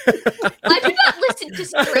 Michael. I do not listen to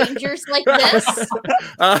strangers like this.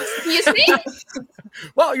 Excuse me?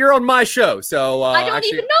 Well, you're on my show, so... I don't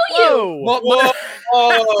even know you!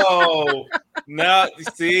 Whoa! Now,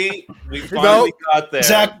 see? We finally got there.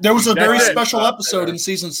 Zach, there was a very special episode in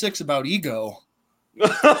season 6 about ego.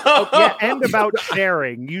 Yeah, and about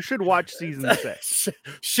sharing. You should watch season 6.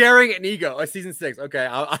 Sharing and ego. Season 6. Okay,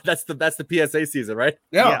 that's the PSA season, right?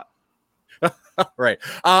 Yeah. Right.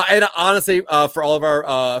 And honestly, for all of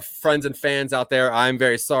our friends and fans out there, I'm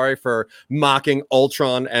very sorry for mocking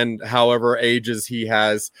Ultron and however ages he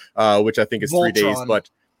has, which I think is Voltron. 3 days. But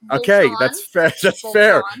okay, Voltron. that's fair. That's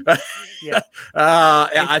fair. Yeah.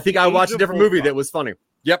 I think I watched a different movie Voltron. that was funny.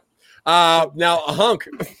 Yep. Now, a Hunk.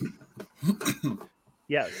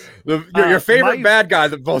 Yes. Your favorite bad guy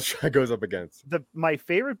that Voltron goes up against. My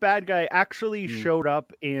favorite bad guy actually showed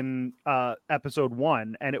up in episode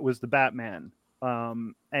 1, and it was the Batman.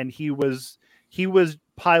 And he was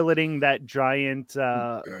piloting that giant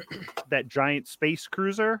space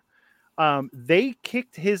cruiser. They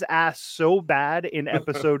kicked his ass so bad in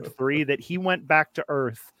episode 3 that he went back to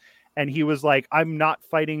Earth, and he was like, "I'm not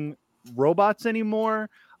fighting robots anymore.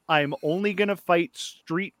 I'm only going to fight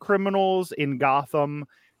street criminals in Gotham."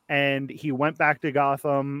 And he went back to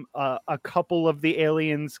Gotham. A couple of the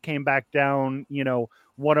aliens came back down. You know,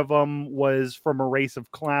 one of them was from a race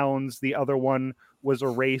of clowns. The other one was a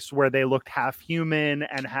race where they looked half human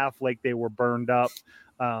and half like they were burned up.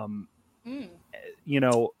 You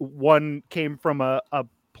know, one came from a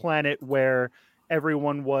planet where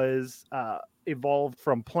everyone was evolved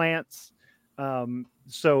from plants.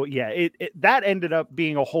 So yeah, that ended up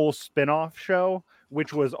being a whole spin-off show,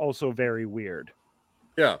 which was also very weird.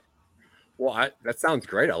 Yeah. Well, that sounds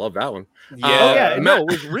great. I love that one. Yeah. No,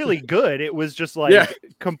 it was really good. It was just like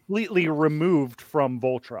completely removed from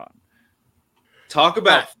Voltron. Talk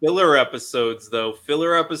about filler episodes, though.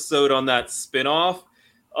 Filler episode on that spinoff.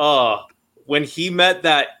 When he met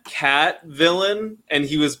that cat villain and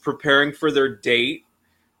he was preparing for their date,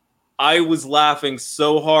 I was laughing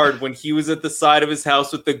so hard when he was at the side of his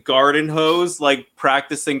house with the garden hose, like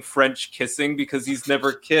practicing French kissing because he's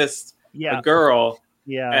never kissed a girl.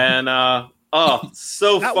 Yeah. And,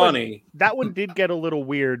 so funny. That one did get a little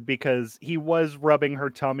weird because he was rubbing her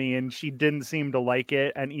tummy and she didn't seem to like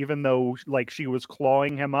it. And even though like she was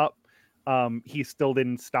clawing him up, he still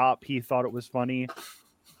didn't stop. He thought it was funny.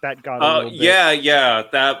 That got a little bit. Yeah.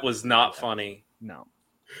 That was not funny. No.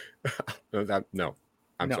 No.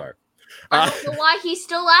 I'm sorry. I don't know why he's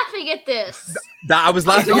still laughing at this. I was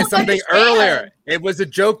laughing at something earlier. It was a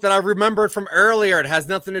joke that I remembered from earlier. It has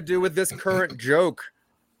nothing to do with this current joke.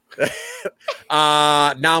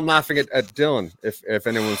 Now I'm laughing at Dylan, if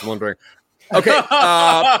anyone's wondering. Okay.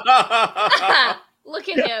 Look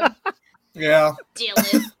at him. Yeah.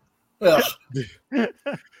 Dylan.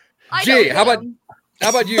 Gee, how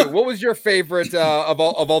about you? What was your favorite of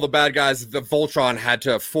all the bad guys that Voltron had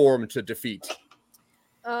to form to defeat?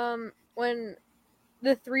 When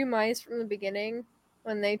the 3 mice from the beginning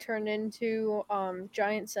when they turned into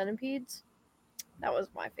giant centipedes. That was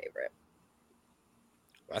my favorite.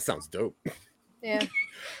 That sounds dope. Yeah.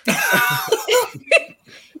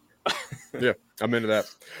 Yeah, I'm into that.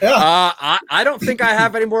 Yeah. I don't think I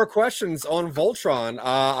have any more questions on Voltron.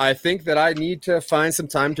 I think that I need to find some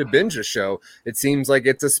time to binge a show. It seems like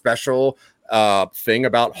it's a special thing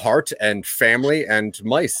about heart and family and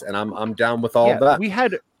mice, and I'm down with all of that.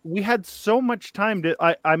 We had so much time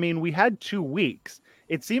to. I mean, we had 2 weeks.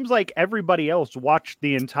 It seems like everybody else watched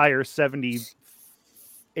the entire 78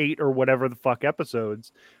 or whatever the fuck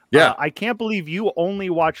episodes. Yeah, I can't believe you only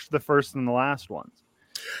watched the first and the last ones.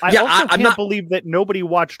 I also can't believe that nobody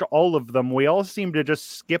watched all of them. We all seem to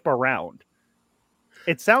just skip around.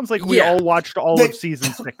 It sounds like we all watched all of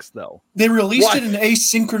season 6, though. They released it in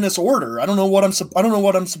asynchronous order. I don't know what I'm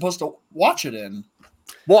supposed to watch it in.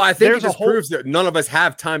 Well, I think it just proves that none of us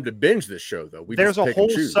have time to binge this show, though. There's a whole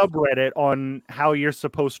subreddit on how you're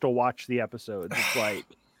supposed to watch the episodes. It's like,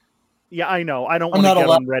 yeah, I know. I don't want to get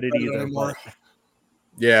on Reddit either. But...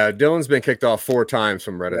 Yeah, Dylan's been kicked off 4 times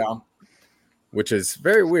from Reddit. Yeah. Which is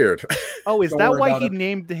very weird. Oh, is that why he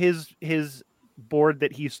named his board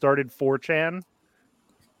that he started 4chan?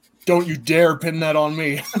 Don't you dare pin that on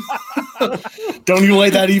me. Don't you lay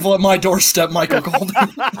that evil at my doorstep, Michael Golden.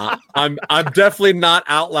 I'm definitely not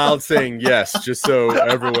out loud saying yes, just so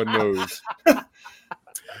everyone knows.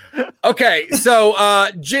 Okay,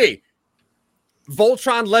 so G,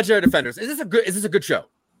 Voltron Legendary Defenders. Is this a good show?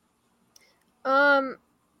 Until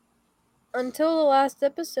the last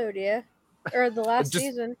episode, yeah. Or the last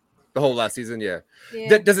season. The whole last season, yeah.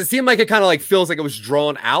 Does it seem like it kind of like feels like it was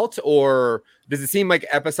drawn out, or does it seem like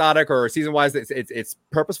episodic or season wise it's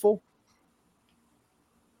purposeful?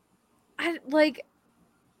 I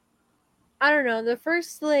don't know. The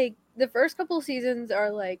first couple seasons are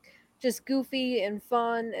like just goofy and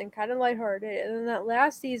fun and kind of lighthearted, and then that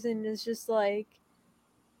last season is just like,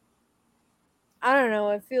 I don't know.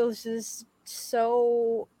 It feels just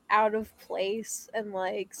so out of place and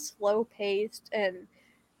like slow paced, and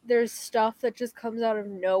there's stuff that just comes out of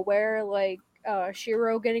nowhere, like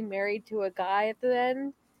Shiro getting married to a guy at the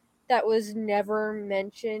end that was never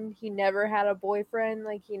mentioned. He never had a boyfriend,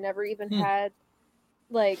 like he never even had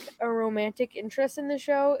like a romantic interest in the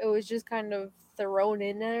show. It was just kind of thrown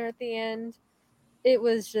in there at the end. It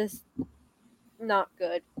was just not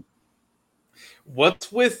good.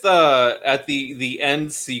 What's with at the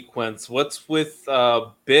end sequence? What's with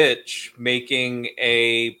Bitch making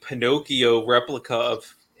a Pinocchio replica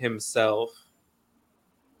of himself?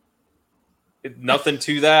 Nothing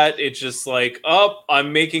to that. It's just like,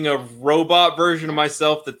 I'm making a robot version of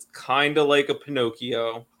myself that's kind of like a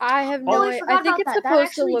Pinocchio. I have no idea. I think it's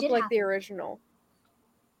supposed to look like the original.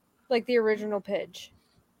 Like the original Pidge.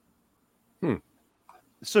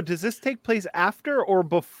 So does this take place after or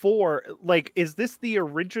before? Like, is this the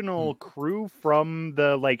original crew from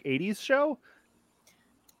the like 80s show?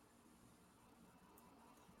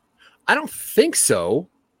 I don't think so.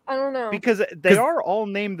 I don't know. Because they are all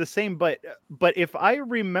named the same, but if I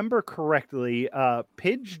remember correctly,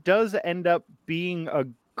 Pidge does end up being a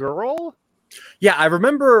girl. Yeah, I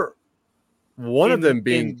remember one of them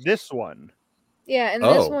being this one. Yeah, and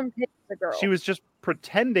this one Pidge is a girl. She was just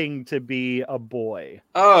pretending to be a boy.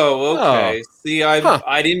 Oh, okay. See,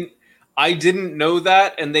 I didn't know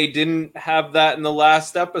that, and they didn't have that in the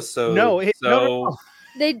last episode. No.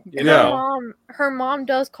 Her mom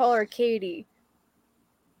does call her Katie.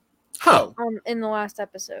 Huh. In the last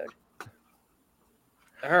episode.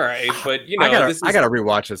 All right, but I gotta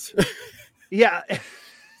rewatch this. Yeah.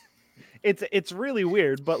 It's really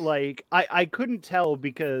weird, but like I couldn't tell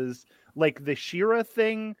because like the She-Ra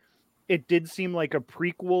thing, it did seem like a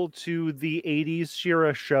prequel to the 80s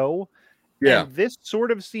She-Ra show. Yeah. And this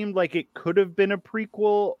sort of seemed like it could have been a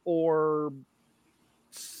prequel or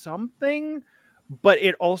something, but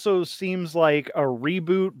it also seems like a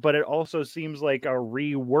reboot, but it also seems like a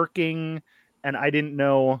reworking, and I didn't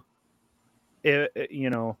know, I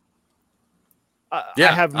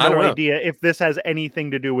have no idea if this has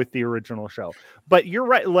anything to do with the original show. But you're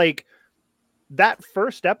right, like, that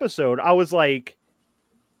first episode, I was like,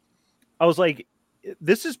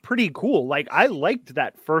 this is pretty cool. Like, I liked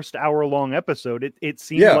that first hour-long episode. It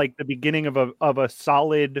seemed like the beginning of a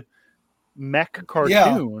solid mech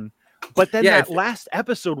cartoon. But then that last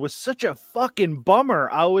episode was such a fucking bummer.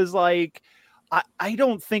 I was like, I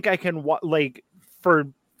don't think I can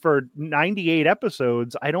for 98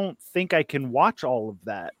 episodes, I don't think I can watch all of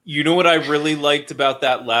that. You know what I really liked about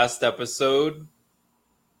that last episode?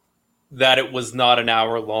 That it was not an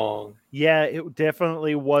hour long. Yeah, it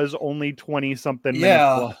definitely was only 20-something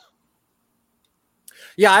minutes long.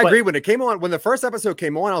 Yeah, I agree. When it came on, when the first episode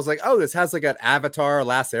came on, I was like, oh, this has like an Avatar,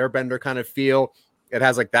 Last Airbender kind of feel. It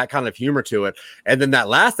has like that kind of humor to it. And then that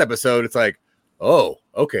last episode, it's like, oh,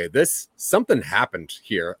 okay, something happened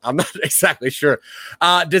here. I'm not exactly sure.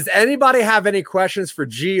 Does anybody have any questions for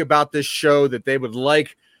G about this show that they would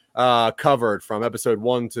like covered from episode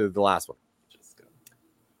 1 to the last one?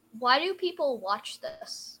 Why do people watch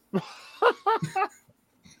this?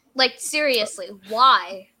 Like, seriously,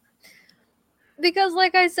 why? Because,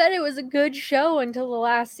 like I said, it was a good show until the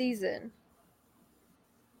last season.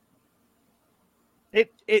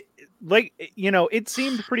 It like, you know, it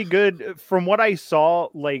seemed pretty good from what I saw,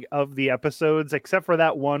 like, of the episodes, except for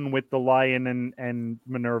that one with the lion and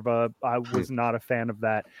Minerva. I was not a fan of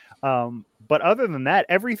that. But other than that,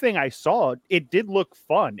 everything I saw, it did look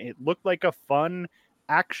fun. It looked like a fun,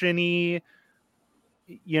 action-y,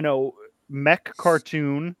 you know, mech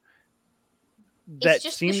cartoon that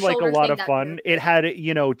seemed like a lot of fun. It had,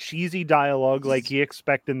 you know, cheesy dialogue like you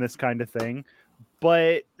expect in this kind of thing.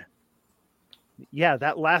 But yeah,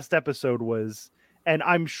 that last episode was, and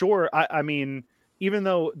I'm sure, I mean, even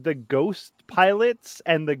though the ghost pilots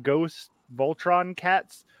and the ghost Voltron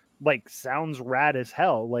cats like sounds rad as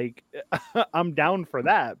hell, like I'm down for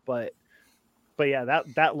that. But yeah,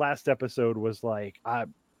 that last episode was like, I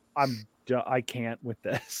can't with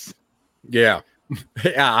this. Yeah.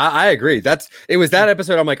 Yeah, I agree. It was that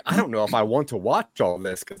episode. I'm like, I don't know if I want to watch all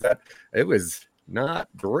this because it was not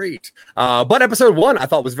great. But episode 1 I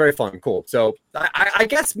thought was very fun, cool. So I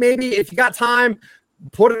guess maybe if you got time,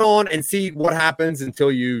 put it on and see what happens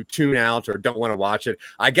until you tune out or don't want to watch it.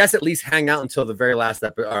 I guess at least hang out until the very last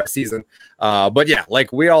season. But yeah,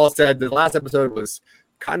 like we all said, the last episode was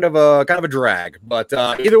kind of a drag. But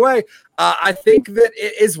either way, I think that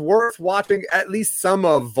it is worth watching at least some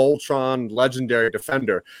of Voltron Legendary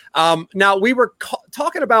Defender. Now, we were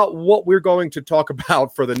talking about what we're going to talk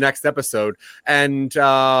about for the next episode. And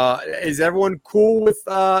is everyone cool with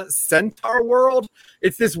Centaur World?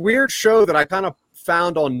 It's this weird show that I kind of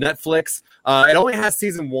found on Netflix. It only has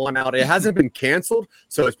season 1 out. It hasn't been canceled,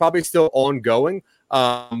 so it's probably still ongoing.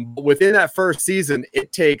 But within that first season,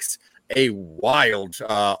 it takes a wild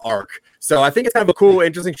arc. So I think it's kind of a cool,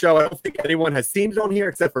 interesting show. I don't think anyone has seen it on here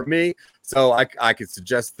except for me. So I could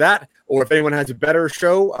suggest that. Or if anyone has a better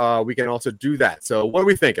show, we can also do that. So what are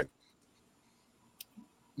we thinking?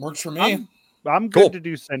 Works for me. I'm good to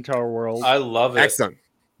do Centaur World. I love it. Excellent.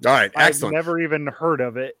 All right, excellent. I've never even heard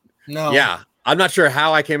of it. No. Yeah. I'm not sure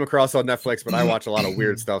how I came across on Netflix, but I watch a lot of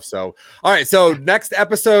weird stuff. So, all right. So next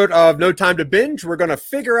episode of No Time to Binge, we're going to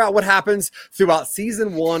figure out what happens throughout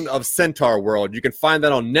season 1 of Centaur World. You can find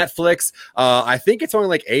that on Netflix. I think it's only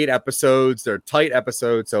like 8 episodes. They're tight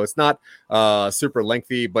episodes, so it's not super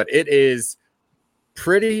lengthy, but it is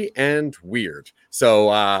pretty and weird. So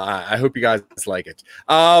I hope you guys like it.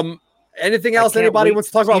 Anything else anybody wants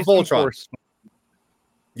to talk about Voltron?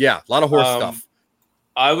 Yeah, a lot of horse stuff.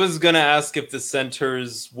 I was going to ask if the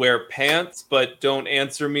centaurs wear pants, but don't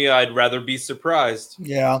answer me. I'd rather be surprised.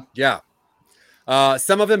 Yeah. Yeah.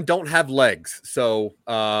 Some of them don't have legs, so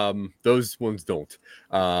those ones don't.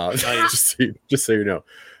 Just so you know.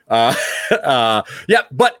 Yeah,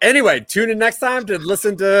 but anyway, tune in next time to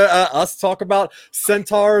listen to us talk about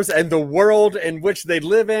centaurs and the world in which they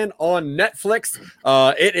live in on Netflix.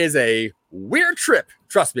 It is a weird trip.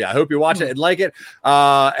 Trust me. I hope you watch it and like it.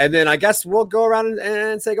 And then I guess we'll go around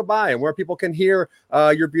and say goodbye and where people can hear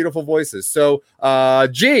your beautiful voices. So,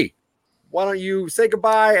 G, why don't you say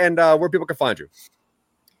goodbye and where people can find you?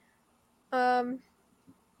 I'm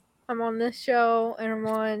on this show and I'm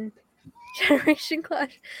on Generation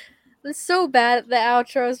Clash. I'm so bad at the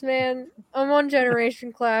outros, man. I'm on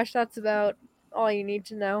Generation Clash. That's about all you need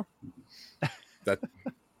to know. That's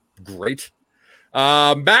great.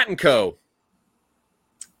 Matt and Co.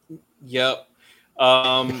 Yep.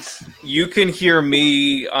 You can hear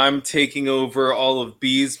me. I'm taking over all of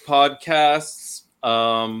B's podcasts.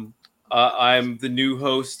 I'm the new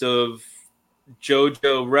host of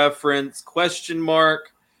JoJo Reference ?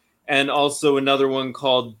 And also another one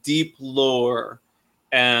called Deep Lore.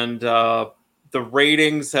 And the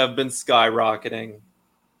ratings have been skyrocketing.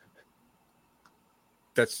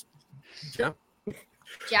 That's, yeah.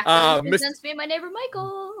 Jack presents me and my neighbor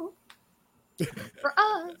Michael. For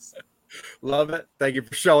us. Love it. Thank you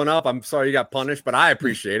for showing up. I'm sorry you got punished, but I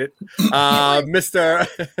appreciate it. Mr.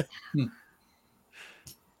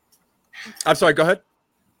 I'm sorry, go ahead.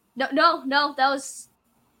 No, that was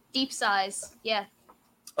deep size. Yeah.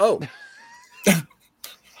 Oh.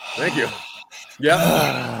 Thank you.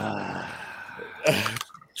 Yeah.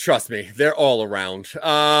 Trust me, they're all around.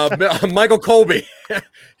 Michael Colby,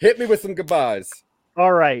 hit me with some goodbyes.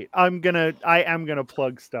 All right, I am gonna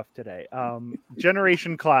plug stuff today.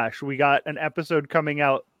 Generation Clash. We got an episode coming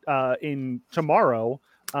out in tomorrow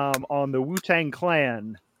on the Wu-Tang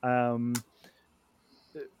Clan.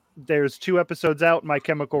 There's 2 episodes out: My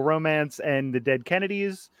Chemical Romance and The Dead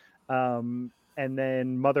Kennedys. And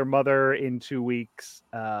then Mother in 2 weeks.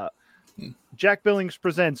 Jack Billings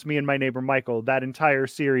Presents Me and My Neighbor Michael. That entire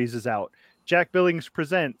series is out. Jack Billings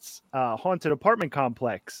Presents Haunted Apartment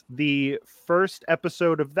Complex. The first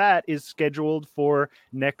episode of that is scheduled for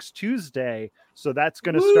next Tuesday. So that's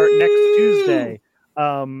going to start next Tuesday.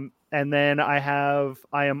 And then I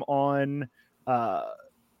am on I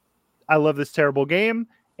Love This Terrible Game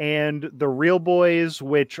and The Real Boys,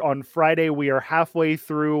 which on Friday we are halfway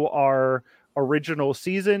through our original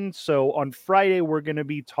season. So on Friday we're going to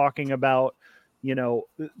be talking about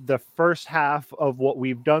the first half of what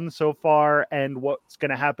we've done so far and what's going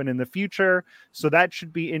to happen in the future. So that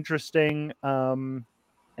should be interesting. And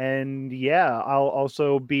yeah, I'll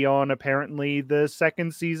also be on apparently the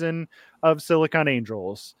 2nd season of Silicon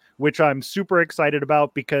Angels, which I'm super excited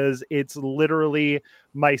about because it's literally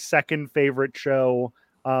my 2nd favorite show.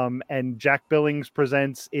 And Jack Billings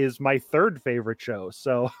Presents is my 3rd favorite show.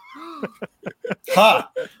 So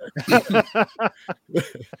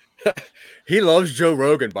he loves Joe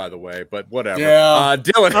Rogan, by the way, but whatever. Yeah.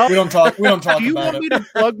 Dylan, we don't talk Do you about want me to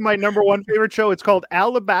plug my number 1 favorite show? It's called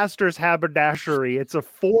Alabaster's Haberdashery. It's a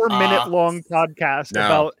 4-minute long podcast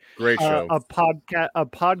about great show. A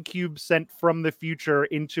podcube sent from the future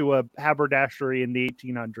into a haberdashery in the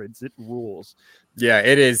 1800s. It rules. Yeah,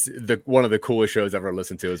 it is one of the coolest shows I've ever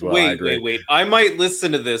listened to as well. Wait. I might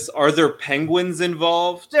listen to this. Are there penguins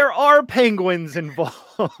involved? There are penguins involved.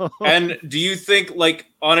 And do you think, like,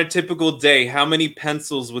 on a typical day, how many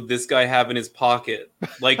pencils would this guy have in his pocket?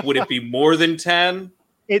 Like, would it be more than 10?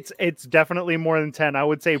 It's definitely more than 10. I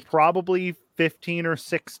would say probably 15 or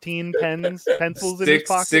 16 pencils in his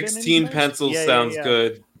pocket. 16 pencils sounds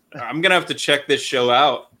good. I'm going to have to check this show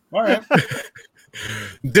out. All right.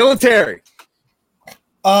 Dylan Terry.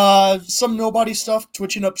 Some nobody stuff,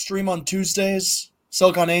 twitching upstream on Tuesdays.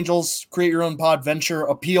 Silicon Angels, Create Your Own Pod Venture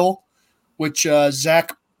Appeal, which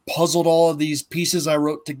Zach puzzled all of these pieces I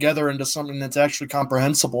wrote together into something that's actually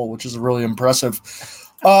comprehensible, which is really impressive.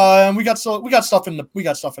 And we got stuff in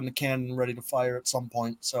the can ready to fire at some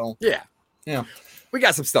point. So yeah. We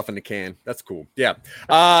got some stuff in the can. That's cool. Yeah.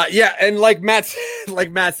 And like Matt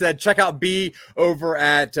said, check out B over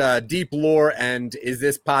at Deep Lore and Is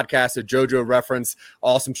This Podcast a JoJo reference?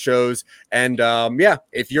 Awesome shows. And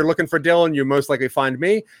if you're looking for Dylan, you most likely find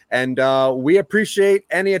me. And we appreciate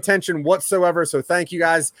any attention whatsoever. So thank you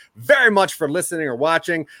guys very much for listening or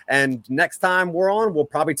watching. And next time we're on, we'll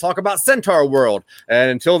probably talk about Centaur World. And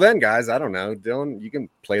until then, guys, I don't know. Dylan, you can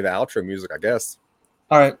play the outro music, I guess.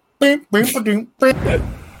 All right. The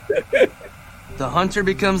hunter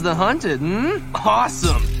becomes the hunted.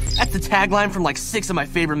 Awesome. That's the tagline from like 6 of my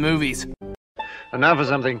favorite movies. And now for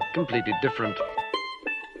something completely different.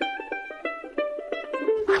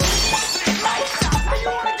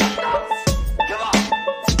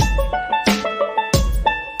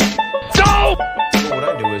 What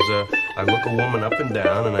I do is I look a woman up and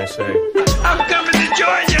down and I say, I'm coming to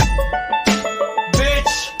join you,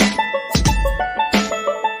 bitch.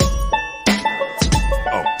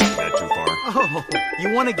 Oh, that too far? Oh,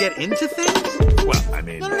 you want to get into things? Well, I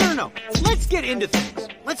mean... No. Let's get into things.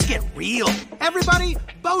 Let's get real. Everybody,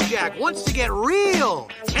 BoJack wants to get real.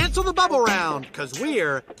 Cancel the bubble round, because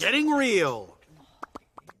we're getting real.